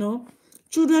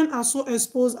 Children are so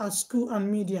exposed at school and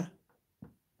media.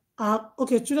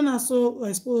 Children are so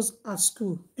exposed at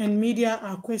school and media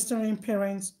are questioning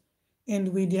parents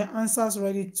and with their answers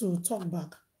ready to talk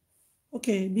back.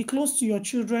 Okay, be close to your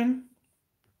children.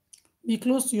 Be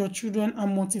close to your children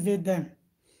and motivate them.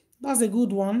 That's a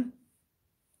good one.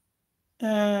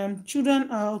 Children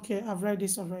are, okay, I've read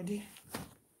this already.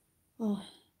 Oh.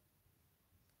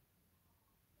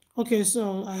 Okay,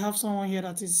 so I have someone here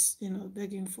that is,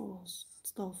 begging for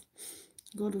stuff.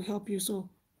 God will help you. So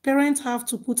parents have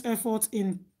to put effort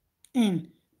in.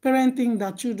 Parents think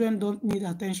that children don't need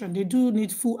attention. They do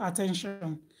need full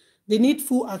attention. They need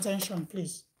full attention,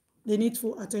 please. They need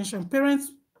full attention.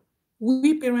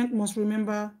 We parents must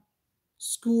remember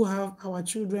school have our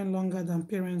children longer than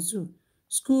parents do.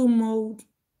 School mold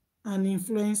and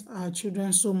influence our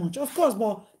children so much. Of course,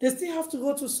 but they still have to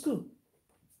go to school.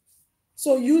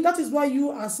 So that is why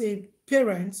you as a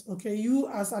parent, okay, you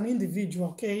as an individual,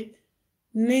 okay,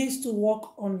 needs to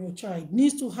work on your child,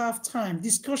 needs to have time,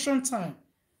 discussion time,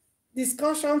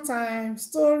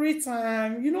 story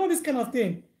time, this kind of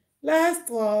thing. Let's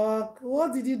talk.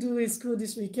 What did you do in school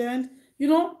this weekend?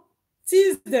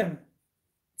 Tease them.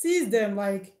 Tease them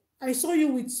like, I saw you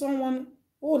with someone.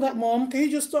 Oh, that mom, can you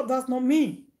just stop? That's not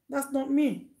me. That's not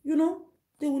me. They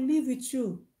will live with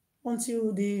you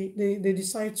until they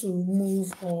decide to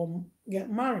move or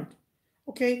get married.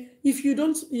 Okay, if you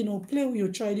don't play with your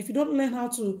child, if you don't learn how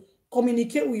to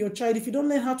communicate with your child, if you don't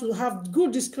learn how to have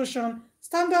good discussion,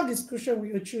 standard discussion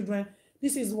with your children,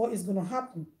 this is what is going to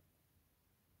happen.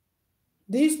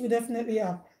 This will definitely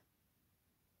happen.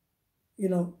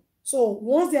 So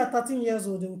once they are 13 years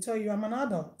old, they will tell you, I'm an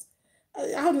adult.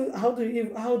 How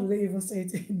do they even say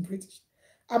it in British?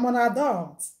 I'm an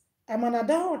adult. I'm an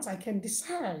adult. I can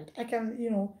decide. I can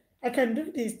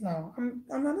do this now. I'm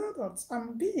an adult.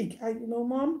 I'm big.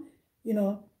 Mom,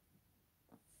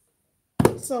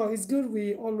 So it's good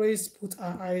we always put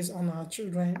our eyes on our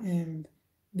children and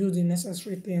do the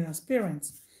necessary thing as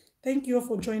parents. Thank you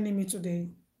for joining me today.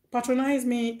 Patronize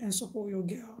me and support your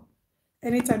girl.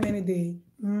 anytime, any day.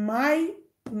 My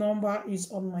number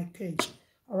is on my page.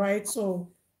 All right. So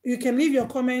you can leave your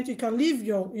comment. You can leave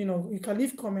your, you can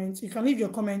leave comments. You can leave your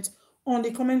comments on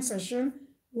the comment section.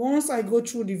 Once I go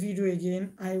through the video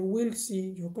again, I will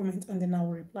see your comment and then I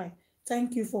will reply.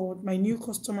 Thank you for my new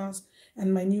customers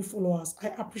and my new followers. I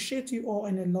appreciate you all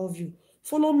and I love you.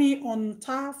 Follow me on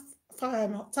Tar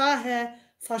Hair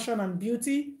Fashion and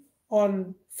Beauty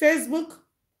on Facebook,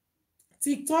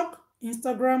 TikTok,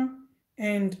 Instagram,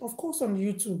 and of course on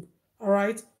YouTube. All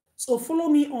right. So follow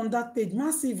me on that page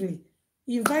massively.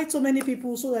 Invite so many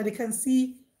people so that they can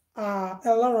see a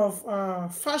lot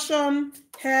of fashion,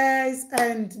 hairs,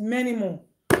 and many more.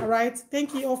 All right.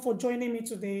 Thank you all for joining me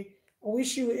today. I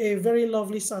wish you a very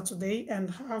lovely Saturday and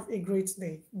have a great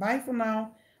day. Bye for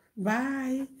now.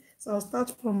 Bye. So I'll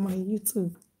start from my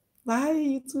YouTube. Bye,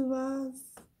 YouTubers.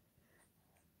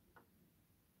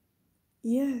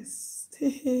 Yes.